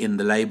them in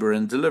the labor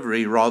and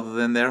delivery rather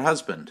than their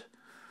husband.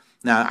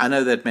 Now, I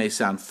know that may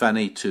sound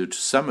funny to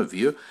some of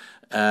you,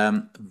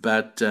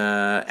 but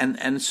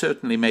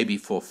certainly maybe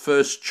for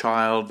first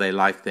child they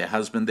like their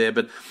husband there,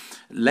 but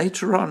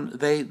later on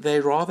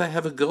they rather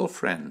have a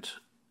girlfriend,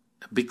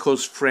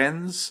 because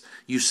friends,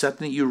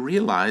 you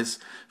realize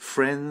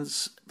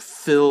friends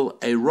fill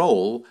a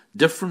role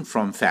different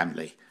from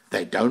family.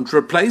 They don't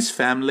replace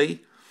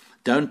family.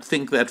 Don't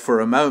think that for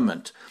a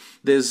moment.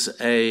 There was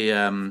a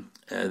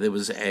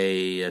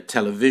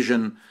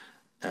television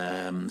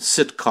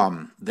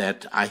sitcom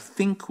that I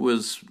think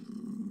was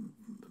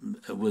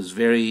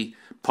very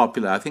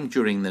popular, I think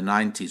during the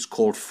 90s,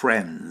 called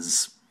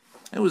Friends.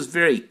 It was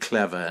very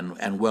clever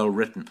and well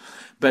written,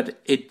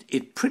 but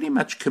it pretty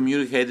much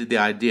communicated the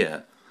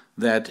idea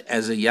that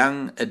as a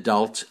young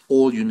adult,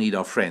 all you need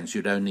are friends.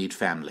 You don't need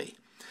family.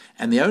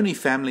 And the only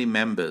family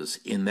members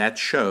in that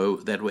show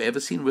that were ever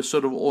seen were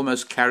sort of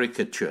almost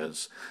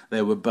caricatures.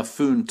 They were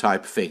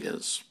buffoon-type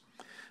figures.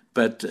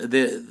 But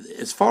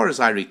as far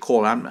as I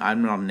recall, I'm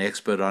not an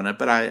expert on it,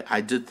 but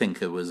I did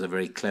think it was a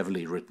very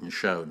cleverly written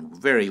show and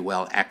very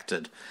well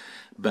acted.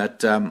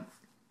 But one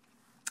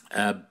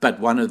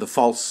of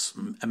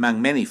the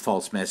among many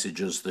false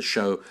messages the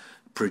show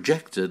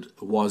projected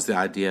was the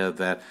idea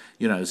that,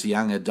 as a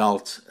young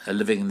adult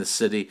living in the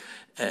city,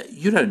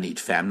 you don't need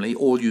family.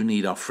 All you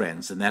need are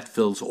friends, and that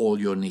fills all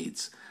your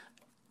needs.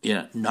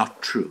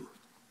 Not true.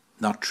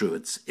 Not true.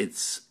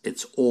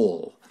 It's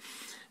all.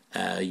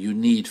 You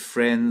need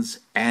friends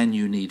and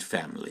you need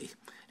family,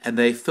 and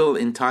they fill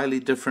entirely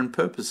different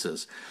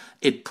purposes.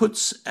 It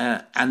puts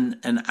an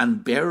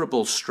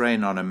unbearable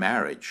strain on a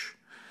marriage,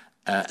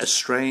 a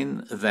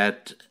strain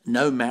that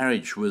no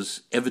marriage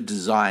was ever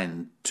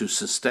designed to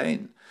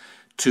sustain,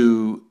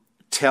 to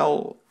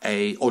tell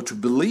or to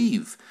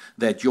believe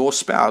that your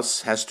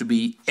spouse has to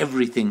be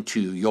everything to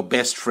you, your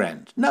best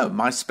friend. No,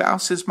 my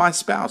spouse is my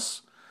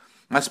spouse.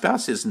 My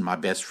spouse isn't my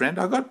best friend.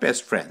 I've got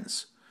best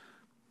friends.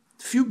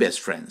 Few best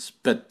friends,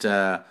 but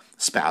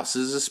spouse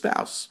is a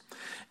spouse.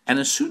 And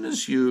as soon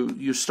as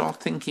you start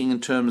thinking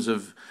in terms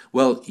of,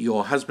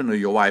 your husband or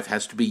your wife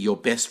has to be your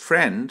best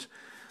friend,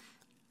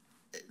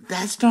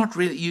 that's not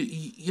really,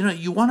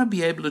 you want to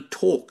be able to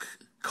talk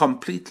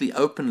completely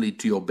openly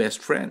to your best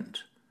friend.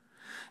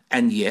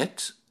 And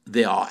yet,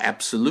 there are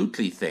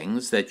absolutely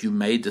things that you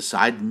may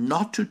decide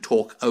not to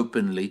talk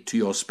openly to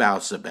your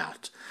spouse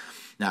about.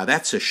 Now,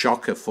 that's a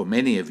shocker for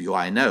many of you,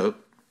 I know,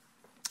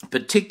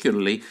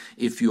 particularly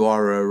if you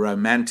are a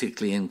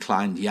romantically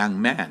inclined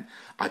young man.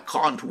 I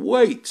can't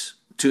wait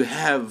to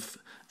have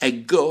a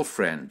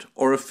girlfriend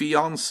or a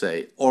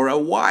fiance or a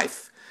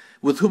wife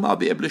with whom I'll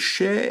be able to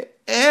share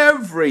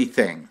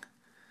everything.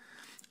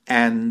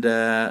 And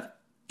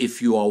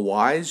if you are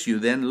wise, you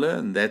then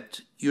learn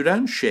that you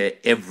don't share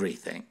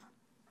everything,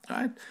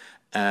 right?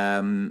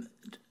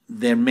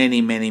 There are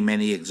many, many,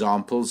 many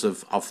examples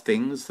of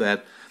things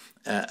that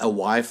a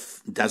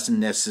wife doesn't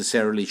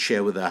necessarily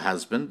share with her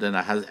husband, and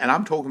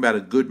I'm talking about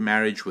a good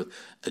marriage with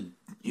a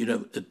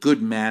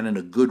good man and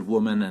a good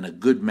woman and a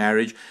good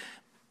marriage.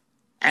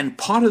 And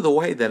part of the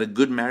way that a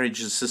good marriage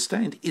is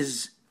sustained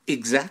is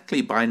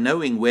exactly by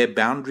knowing where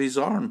boundaries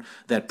are and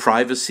that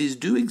privacies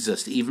do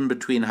exist, even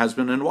between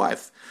husband and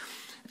wife.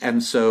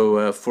 And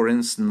so, for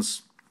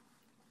instance,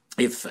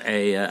 if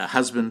a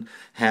husband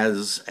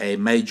has a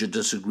major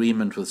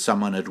disagreement with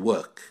someone at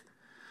work,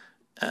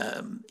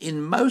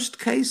 in most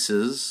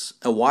cases,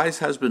 a wise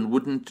husband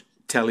wouldn't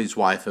tell his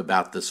wife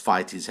about this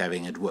fight he's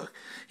having at work.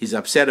 He's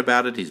upset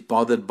about it. He's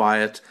bothered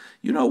by it.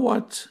 You know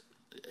what?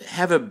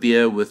 Have a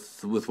beer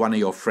with one of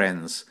your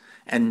friends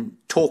and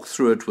talk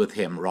through it with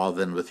him rather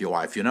than with your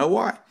wife. You know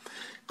why?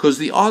 Because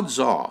the odds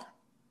are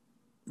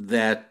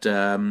that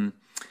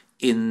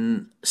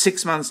in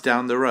 6 months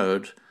down the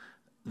road,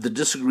 the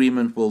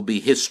disagreement will be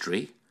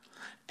history,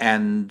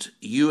 and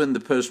you and the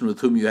person with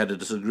whom you had a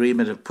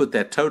disagreement have put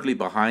that totally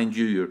behind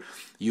you.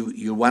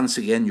 You once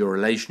again, your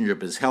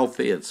relationship is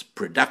healthy, it's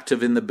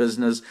productive in the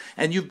business,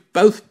 and you've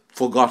both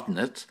forgotten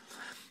it.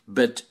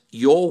 But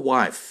your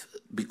wife,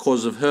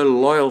 because of her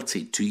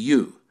loyalty to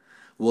you,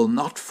 will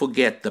not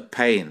forget the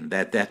pain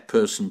that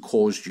person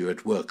caused you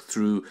at work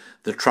through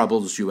the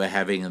troubles you were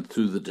having and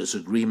through the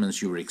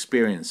disagreements you were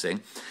experiencing.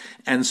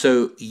 And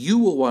so you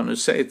will want to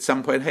say at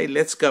some point, hey,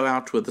 let's go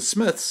out with the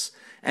Smiths.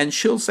 And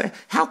she'll say,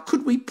 how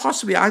could we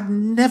possibly? I'd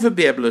never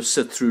be able to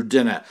sit through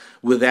dinner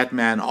with that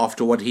man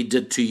after what he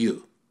did to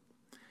you.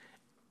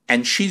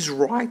 And she's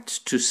right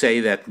to say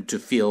that and to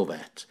feel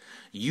that.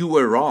 You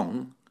were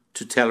wrong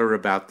to tell her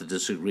about the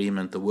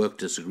disagreement, the work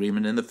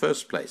disagreement in the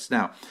first place.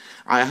 Now,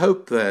 I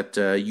hope that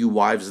you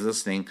wives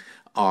listening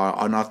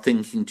are not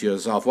thinking to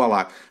yourself, well,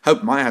 I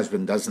hope my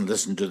husband doesn't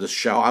listen to this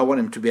show. I want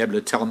him to be able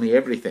to tell me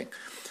everything.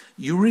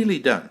 You really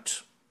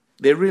don't.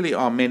 There really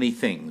are many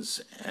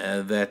things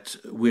that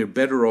we're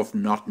better off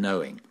not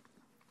knowing.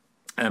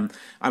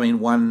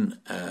 One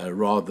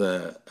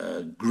rather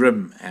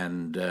grim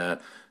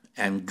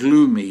and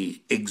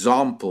gloomy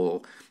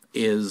example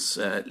is,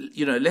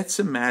 let's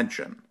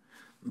imagine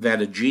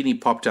that a genie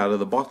popped out of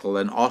the bottle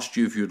and asked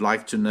you if you'd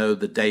like to know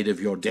the date of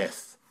your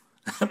death.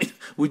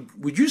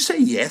 Would you say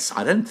yes?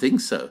 I don't think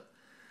so.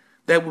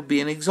 That would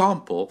be an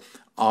example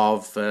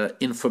of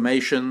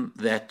information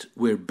that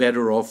we're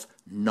better off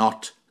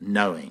not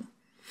knowing.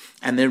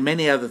 And there are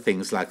many other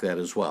things like that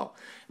as well.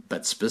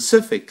 But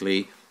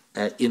specifically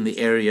in the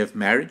area of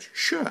marriage,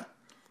 sure.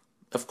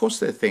 Of course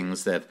there are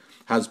things that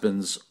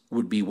husbands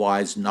would be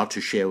wise not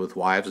to share with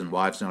wives and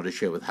wives not to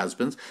share with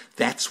husbands.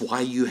 That's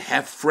why you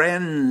have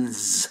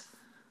friends.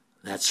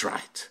 That's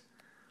right.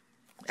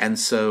 And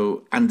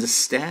so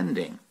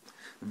understanding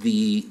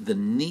the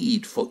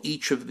need for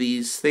each of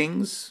these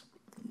things,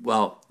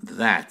 well,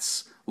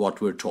 that's what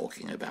we're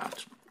talking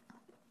about.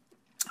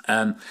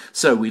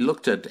 So we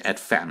looked at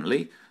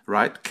family,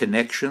 right?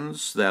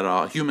 Connections that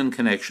are human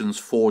connections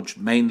forged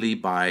mainly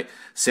by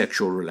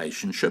sexual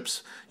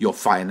relationships, your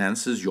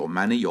finances, your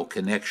money, your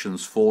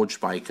connections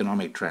forged by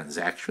economic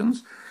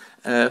transactions,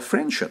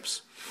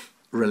 friendships,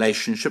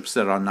 relationships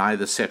that are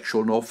neither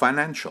sexual nor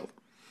financial.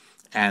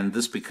 And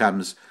this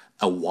becomes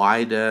a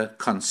wider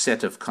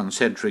set of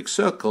concentric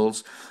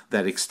circles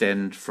that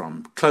extend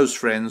from close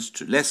friends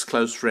to less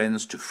close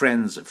friends to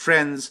friends of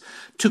friends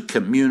to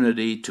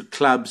community to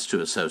clubs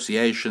to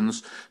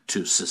associations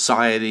to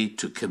society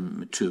to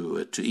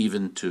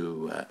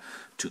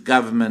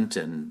government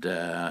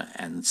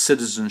and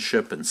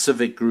citizenship and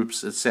civic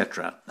groups,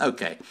 etc.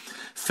 Okay,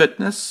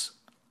 fitness,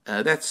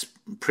 that's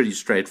pretty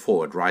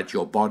straightforward, right?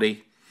 Your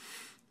body,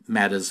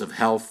 matters of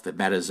health, the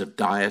matters of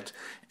diet,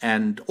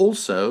 and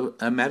also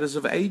matters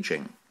of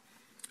aging,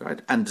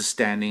 right?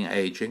 Understanding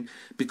aging,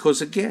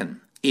 because again,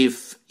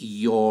 if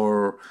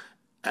your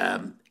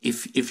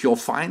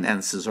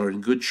finances are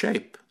in good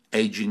shape,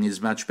 aging is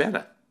much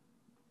better,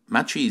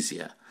 much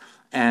easier,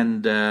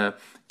 and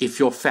if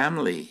your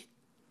family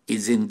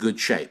is in good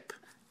shape,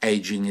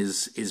 aging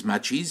is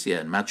much easier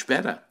and much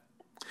better.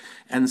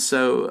 And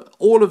so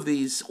all of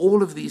these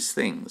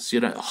things,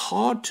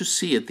 hard to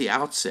see at the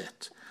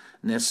outset.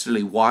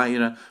 Necessarily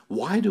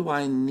why do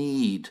I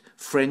need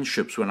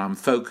friendships when I'm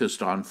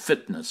focused on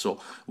fitness, or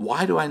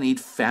why do I need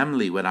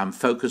family when I'm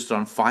focused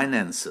on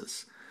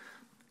finances?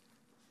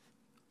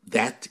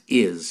 That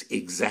is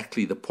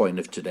exactly the point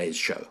of today's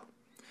show,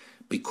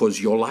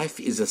 because your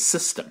life is a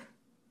system,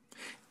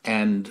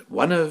 and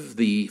one of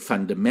the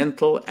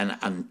fundamental and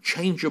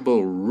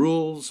unchangeable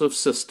rules of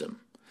system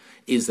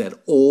is that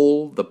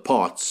all the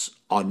parts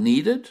are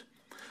needed,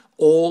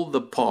 all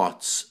the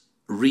parts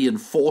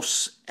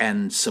reinforce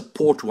and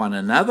support one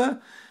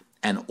another,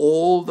 and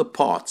all the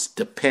parts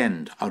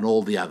depend on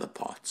all the other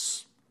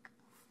parts.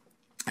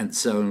 And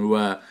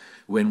so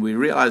when we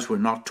realize we're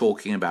not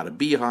talking about a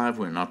beehive,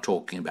 we're not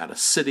talking about a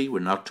city, we're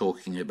not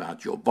talking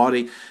about your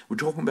body, we're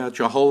talking about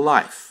your whole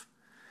life.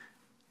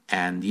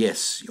 And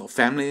yes, your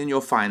family and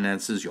your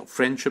finances, your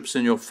friendships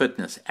and your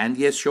fitness, and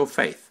yes, your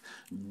faith,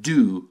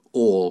 do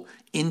all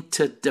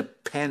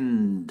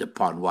interdepend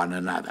upon one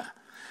another.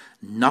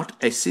 Not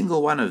a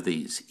single one of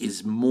these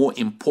is more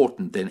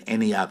important than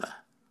any other.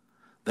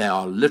 They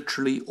are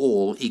literally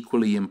all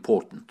equally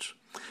important.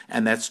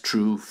 And that's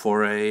true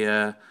for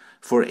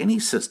any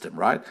system,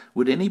 right?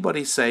 Would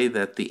anybody say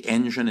that the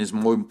engine is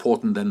more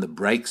important than the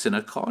brakes in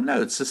a car?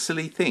 No, it's a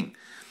silly thing.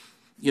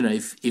 You know,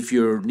 if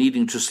you're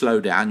needing to slow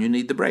down, you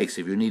need the brakes.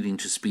 If you're needing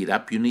to speed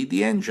up, you need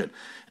the engine.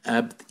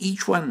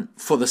 Each one,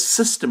 for the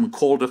system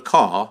called a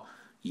car,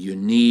 you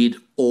need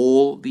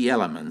all the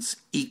elements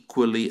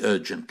equally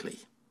urgently.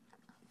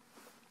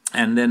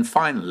 And then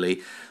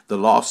finally, the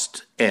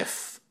last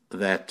F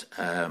that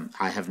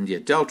I haven't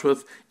yet dealt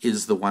with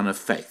is the one of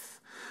faith.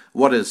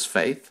 What is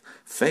faith?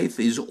 Faith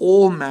is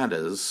all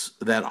matters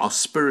that are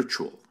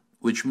spiritual,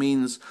 which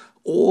means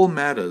all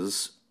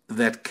matters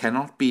that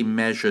cannot be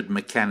measured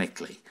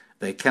mechanically.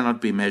 They cannot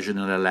be measured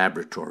in a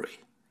laboratory.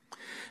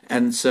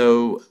 And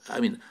so, I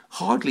mean,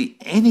 hardly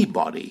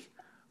anybody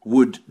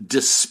would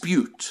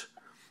dispute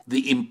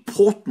the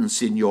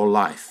importance in your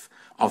life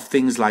of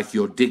things like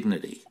your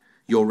dignity,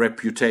 your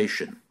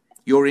reputation,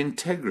 your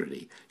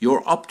integrity,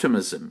 your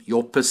optimism,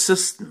 your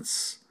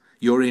persistence,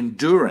 your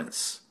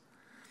endurance.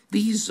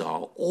 These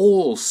are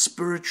all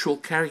spiritual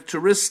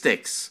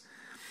characteristics.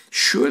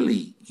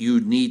 Surely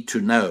you need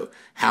to know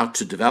how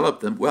to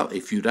develop them. Well,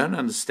 if you don't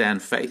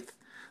understand faith,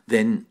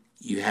 then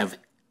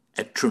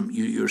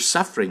you're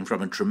suffering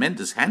from a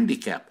tremendous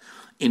handicap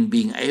in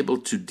being able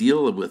to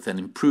deal with and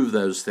improve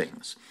those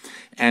things.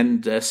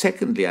 And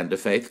secondly, under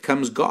faith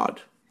comes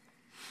God.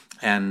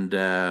 And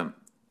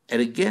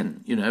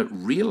again,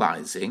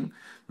 realizing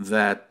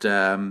that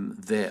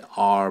there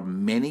are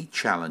many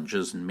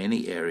challenges and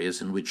many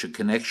areas in which a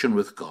connection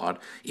with God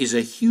is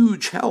a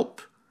huge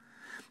help.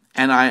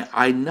 And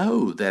I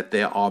know that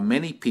there are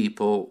many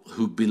people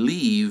who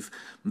believe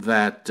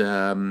that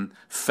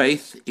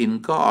faith in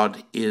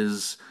God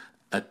is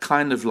a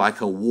kind of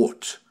like a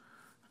wart.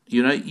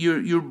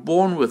 You're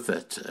born with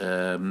it,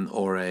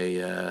 or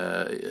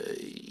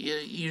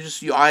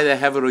you either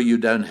have it or you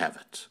don't have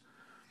it.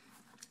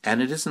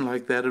 And it isn't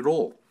like that at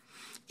all.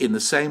 In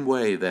the same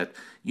way that,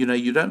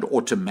 you don't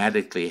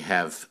automatically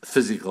have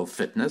physical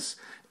fitness.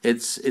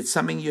 It's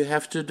something you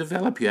have to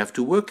develop. You have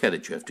to work at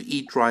it. You have to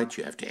eat right.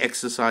 You have to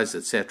exercise,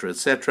 etc.,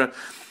 etc.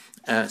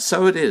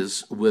 So it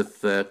is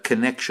with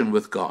connection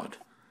with God.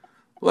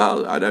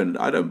 Well, I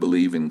don't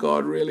believe in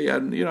God really,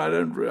 and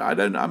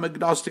I'm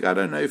agnostic. I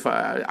don't know if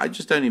I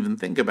just don't even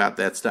think about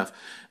that stuff.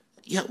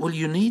 Yeah, well,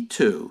 you need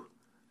to,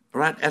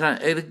 right? And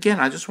again,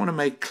 I just want to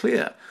make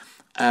clear.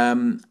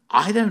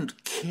 I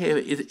don't care.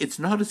 It's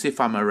not as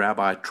if I'm a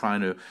rabbi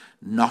trying to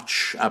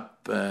notch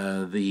up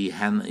the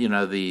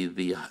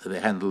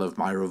handle of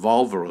my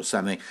revolver or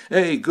something.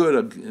 Hey,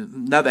 good,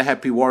 another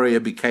happy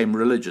warrior became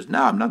religious.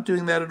 No, I'm not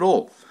doing that at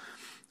all.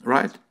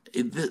 Right?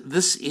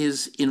 This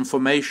is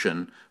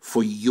information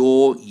for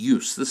your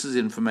use. This is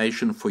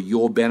information for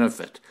your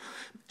benefit.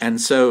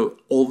 And so,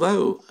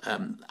 although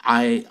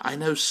I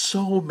know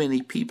so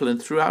many people,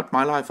 and throughout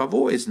my life I've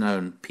always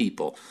known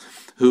people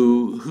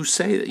who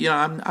say that,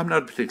 I'm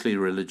not a particularly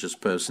religious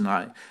person.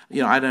 I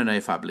don't know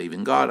if I believe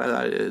in God.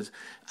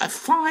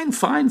 Fine.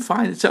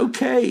 It's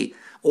okay.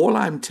 All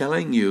I'm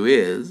telling you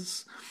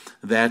is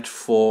that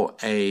for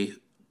a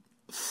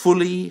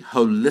fully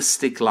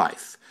holistic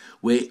life,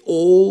 where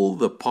all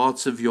the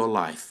parts of your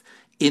life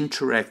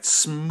interact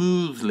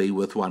smoothly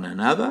with one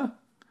another,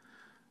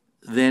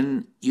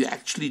 then you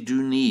actually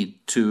do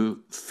need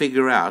to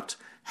figure out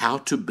how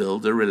to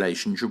build a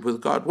relationship with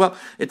God. Well,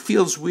 it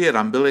feels weird.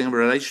 I'm building a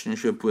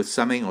relationship with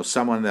something or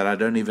someone that I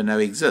don't even know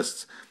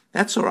exists.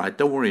 That's all right.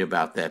 Don't worry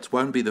about that. It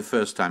won't be the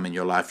first time in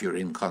your life you're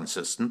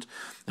inconsistent.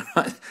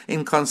 Right?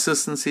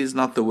 Inconsistency is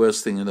not the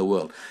worst thing in the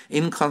world.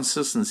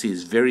 Inconsistency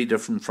is very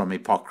different from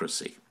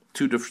hypocrisy.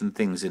 Two different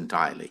things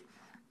entirely.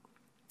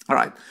 All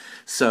right.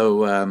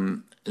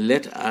 So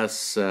let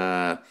us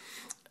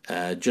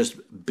just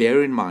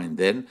bear in mind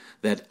then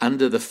that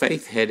under the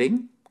faith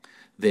heading,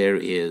 there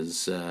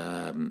is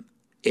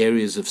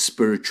areas of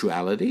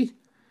spirituality.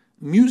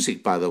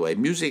 Music, by the way,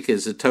 music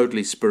is a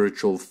totally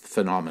spiritual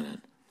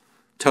phenomenon.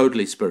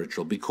 Totally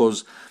spiritual,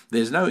 because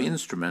there's no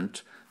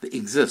instrument that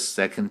exists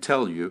that can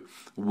tell you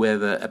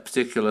whether a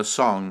particular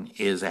song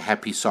is a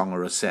happy song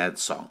or a sad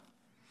song.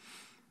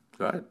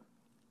 Right?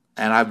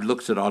 And I've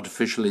looked at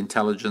artificial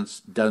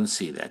intelligence, don't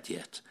see that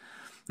yet.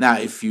 Now,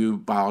 if you,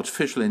 by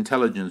artificial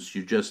intelligence,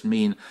 you just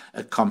mean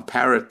a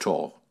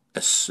comparator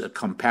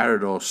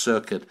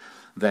circuit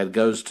that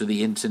goes to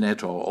the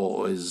internet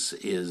or is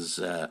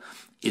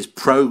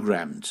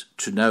programmed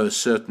to know a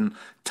certain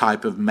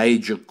type of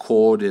major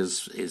chord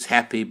is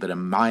happy, but a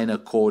minor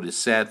chord is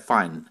sad,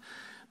 fine.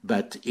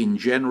 But in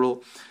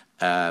general,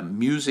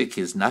 music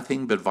is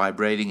nothing but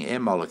vibrating air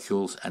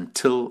molecules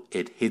until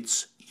it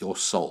hits your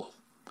soul.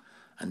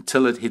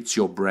 until it hits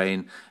your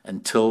brain,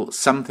 until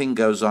something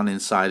goes on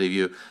inside of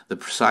you, the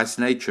precise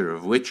nature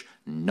of which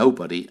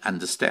nobody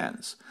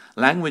understands.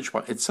 Language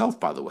by itself,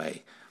 by the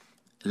way,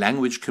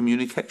 language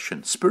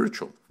communication,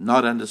 spiritual,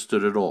 not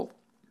understood at all.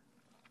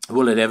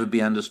 Will it ever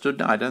be understood?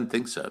 No, I don't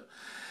think so.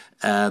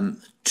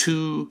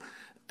 Two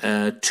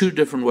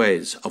different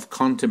ways of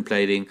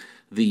contemplating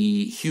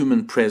the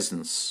human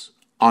presence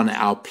on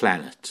our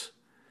planet.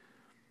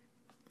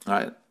 All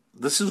right?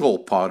 This is all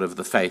part of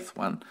the faith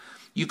one.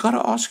 You got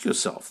to ask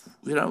yourself,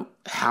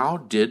 how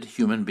did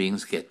human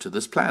beings get to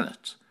this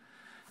planet?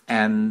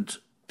 And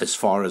as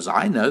far as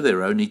I know, there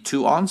are only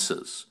two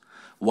answers.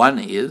 One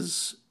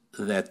is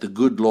that the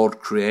good Lord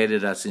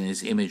created us in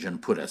his image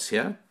and put us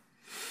here.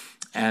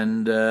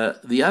 And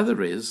the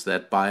other is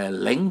that by a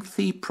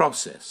lengthy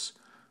process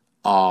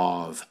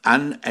of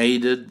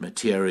unaided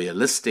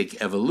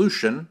materialistic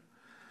evolution,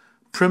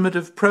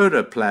 primitive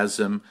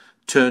protoplasm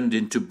turned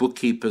into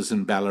bookkeepers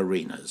and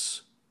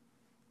ballerinas.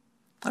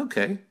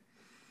 Okay.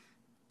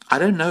 I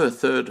don't know a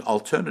third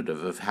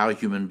alternative of how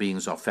human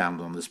beings are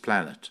found on this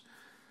planet.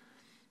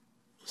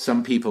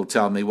 Some people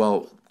tell me,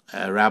 well,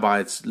 Rabbi,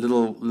 it's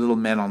little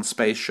men on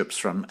spaceships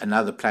from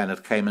another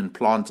planet came and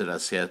planted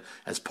us here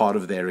as part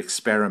of their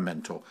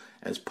experiment or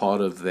as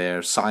part of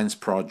their science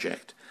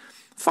project.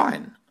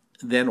 Fine.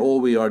 Then all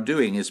we are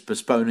doing is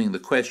postponing the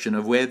question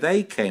of where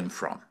they came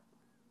from.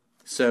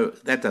 So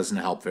that doesn't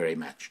help very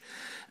much.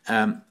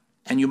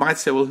 And you might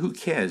say, well, who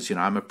cares?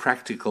 I'm a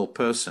practical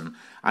person.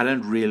 I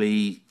don't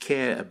really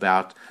care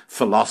about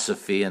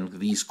philosophy and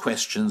these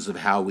questions of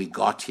how we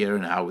got here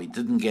and how we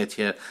didn't get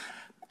here.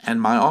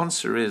 And my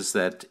answer is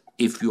that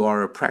if you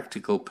are a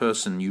practical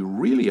person, you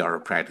really are a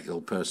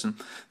practical person,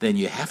 then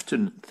you have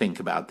to think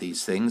about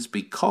these things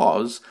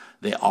because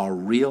there are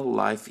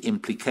real-life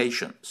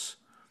implications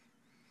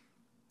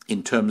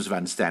in terms of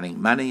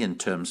understanding money, in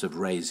terms of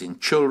raising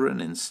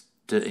children, in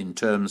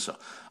terms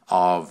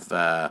of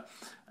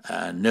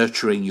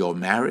nurturing your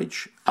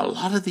marriage. A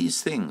lot of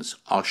these things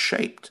are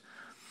shaped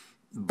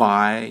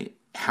by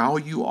how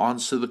you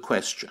answer the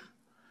question.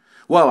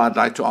 Well, I'd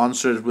like to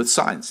answer it with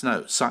science.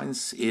 No,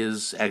 science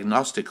is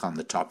agnostic on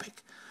the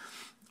topic.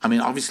 I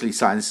mean, obviously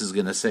science is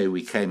going to say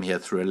we came here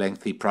through a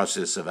lengthy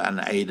process of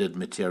unaided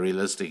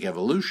materialistic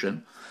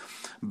evolution,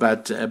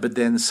 but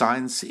then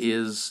science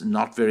is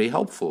not very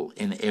helpful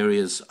in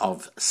areas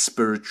of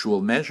spiritual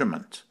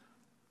measurement.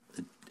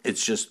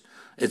 It's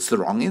the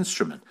wrong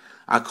instrument.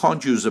 I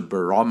can't use a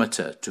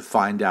barometer to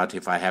find out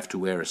if I have to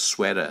wear a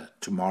sweater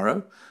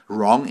tomorrow.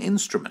 Wrong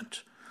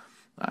instrument,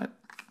 right?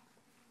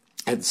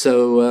 And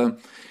so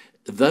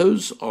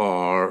those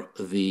are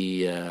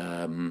the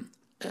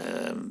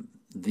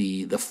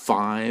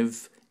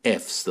 5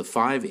 F's, the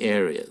 5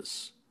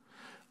 areas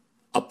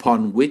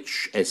upon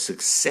which a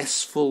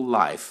successful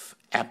life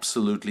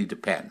absolutely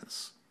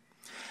depends.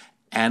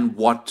 And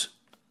what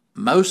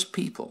most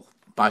people,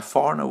 by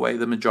far and away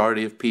the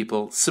majority of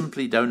people,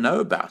 simply don't know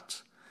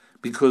about,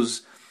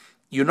 because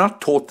you're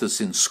not taught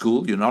this in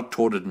school, you're not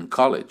taught it in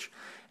college,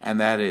 and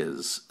that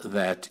is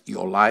that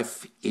your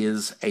life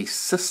is a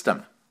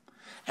system,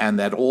 and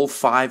that all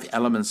 5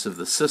 elements of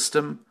the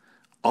system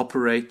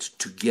operate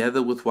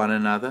together with one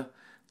another,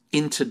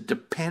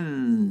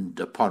 interdepend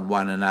upon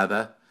one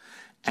another,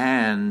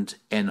 and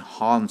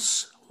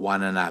enhance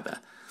one another.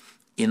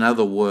 In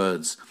other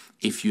words,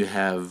 if you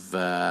have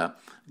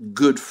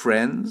good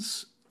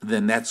friends,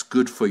 then that's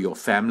good for your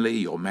family,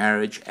 your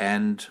marriage,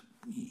 and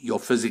your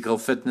physical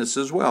fitness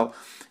as well,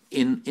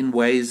 in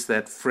ways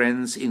that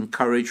friends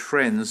encourage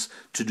friends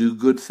to do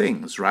good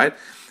things, right?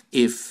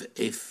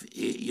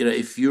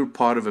 If you're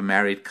part of a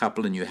married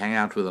couple and you hang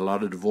out with a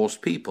lot of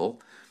divorced people,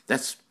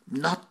 that's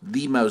not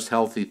the most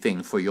healthy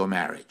thing for your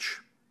marriage,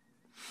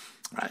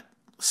 right?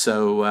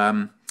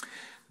 So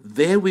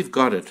there we've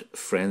got it,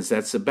 friends.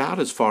 That's about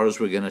as far as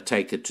we're going to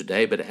take it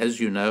today. But as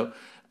you know,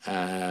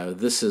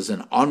 this is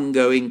an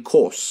ongoing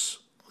course.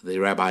 The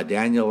Rabbi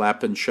Daniel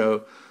Lapin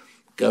show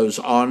goes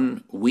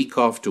on week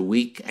after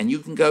week, and you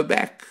can go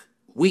back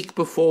week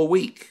before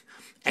week,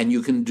 and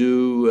you can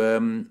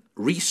do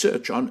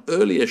research on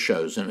earlier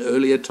shows and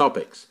earlier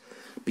topics,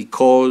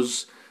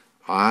 because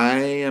I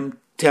am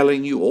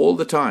telling you all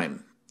the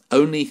time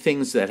only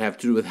things that have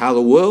to do with how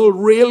the world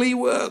really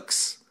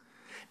works,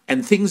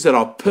 and things that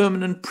are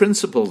permanent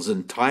principles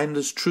and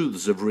timeless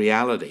truths of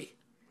reality.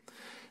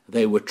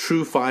 They were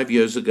true 5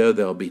 years ago,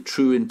 they'll be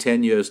true in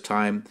 10 years'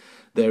 time.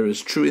 They're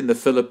as true in the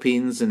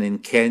Philippines and in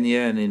Kenya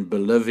and in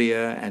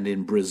Bolivia and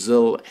in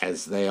Brazil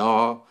as they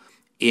are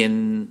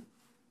in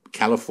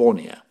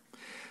California.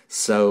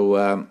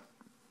 So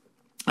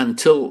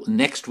until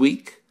next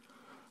week,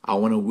 I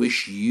want to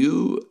wish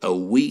you a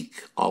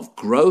week of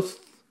growth,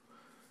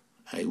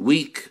 a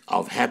week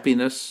of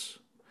happiness,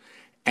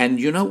 and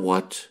you know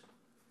what?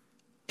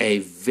 A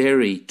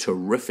very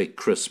terrific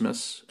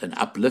Christmas, an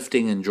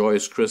uplifting and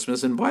joyous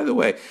Christmas. And by the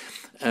way,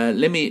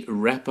 let me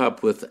wrap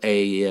up with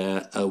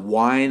a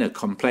whine, a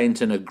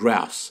complaint, and a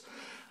grouse.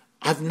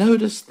 I've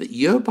noticed that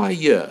year by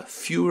year,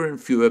 fewer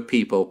and fewer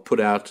people put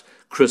out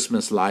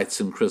Christmas lights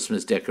and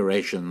Christmas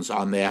decorations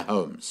on their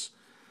homes.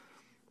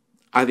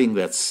 I think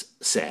that's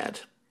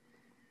sad.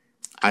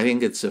 I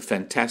think it's a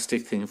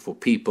fantastic thing for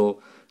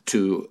people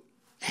to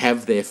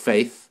have their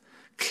faith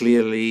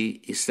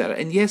clearly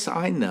established. And yes,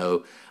 I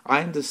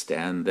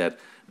understand that,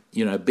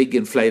 big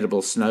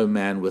inflatable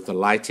snowman with a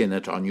light in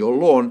it on your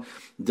lawn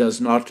does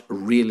not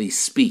really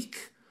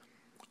speak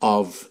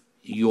of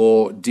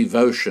your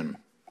devotion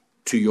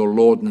to your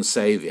Lord and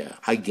Savior.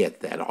 I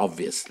get that,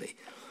 obviously.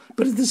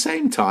 But at the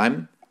same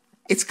time,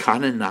 it's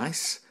kind of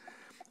nice.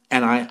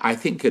 And I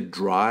think it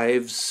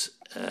drives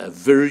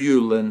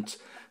virulent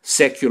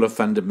secular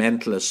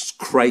fundamentalists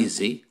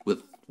crazy,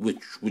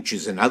 which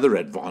is another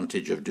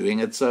advantage of doing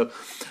it. So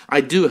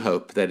I do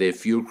hope that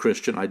if you're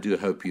Christian, I do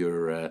hope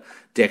you're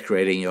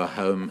decorating your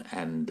home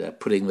and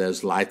putting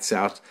those lights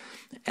out.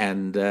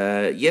 And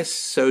yes,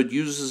 so it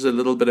uses a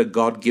little bit of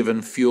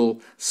God-given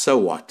fuel. So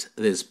what?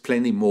 There's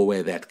plenty more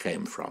where that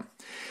came from.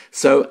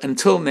 So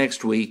until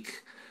next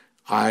week,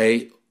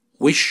 I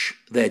wish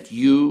that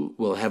you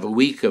will have a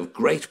week of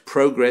great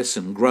progress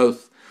and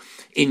growth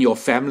in your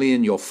family,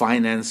 in your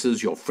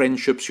finances, your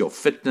friendships, your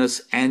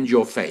fitness, and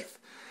your faith.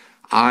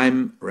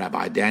 I'm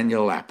Rabbi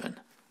Daniel Lapin.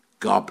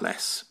 God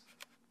bless.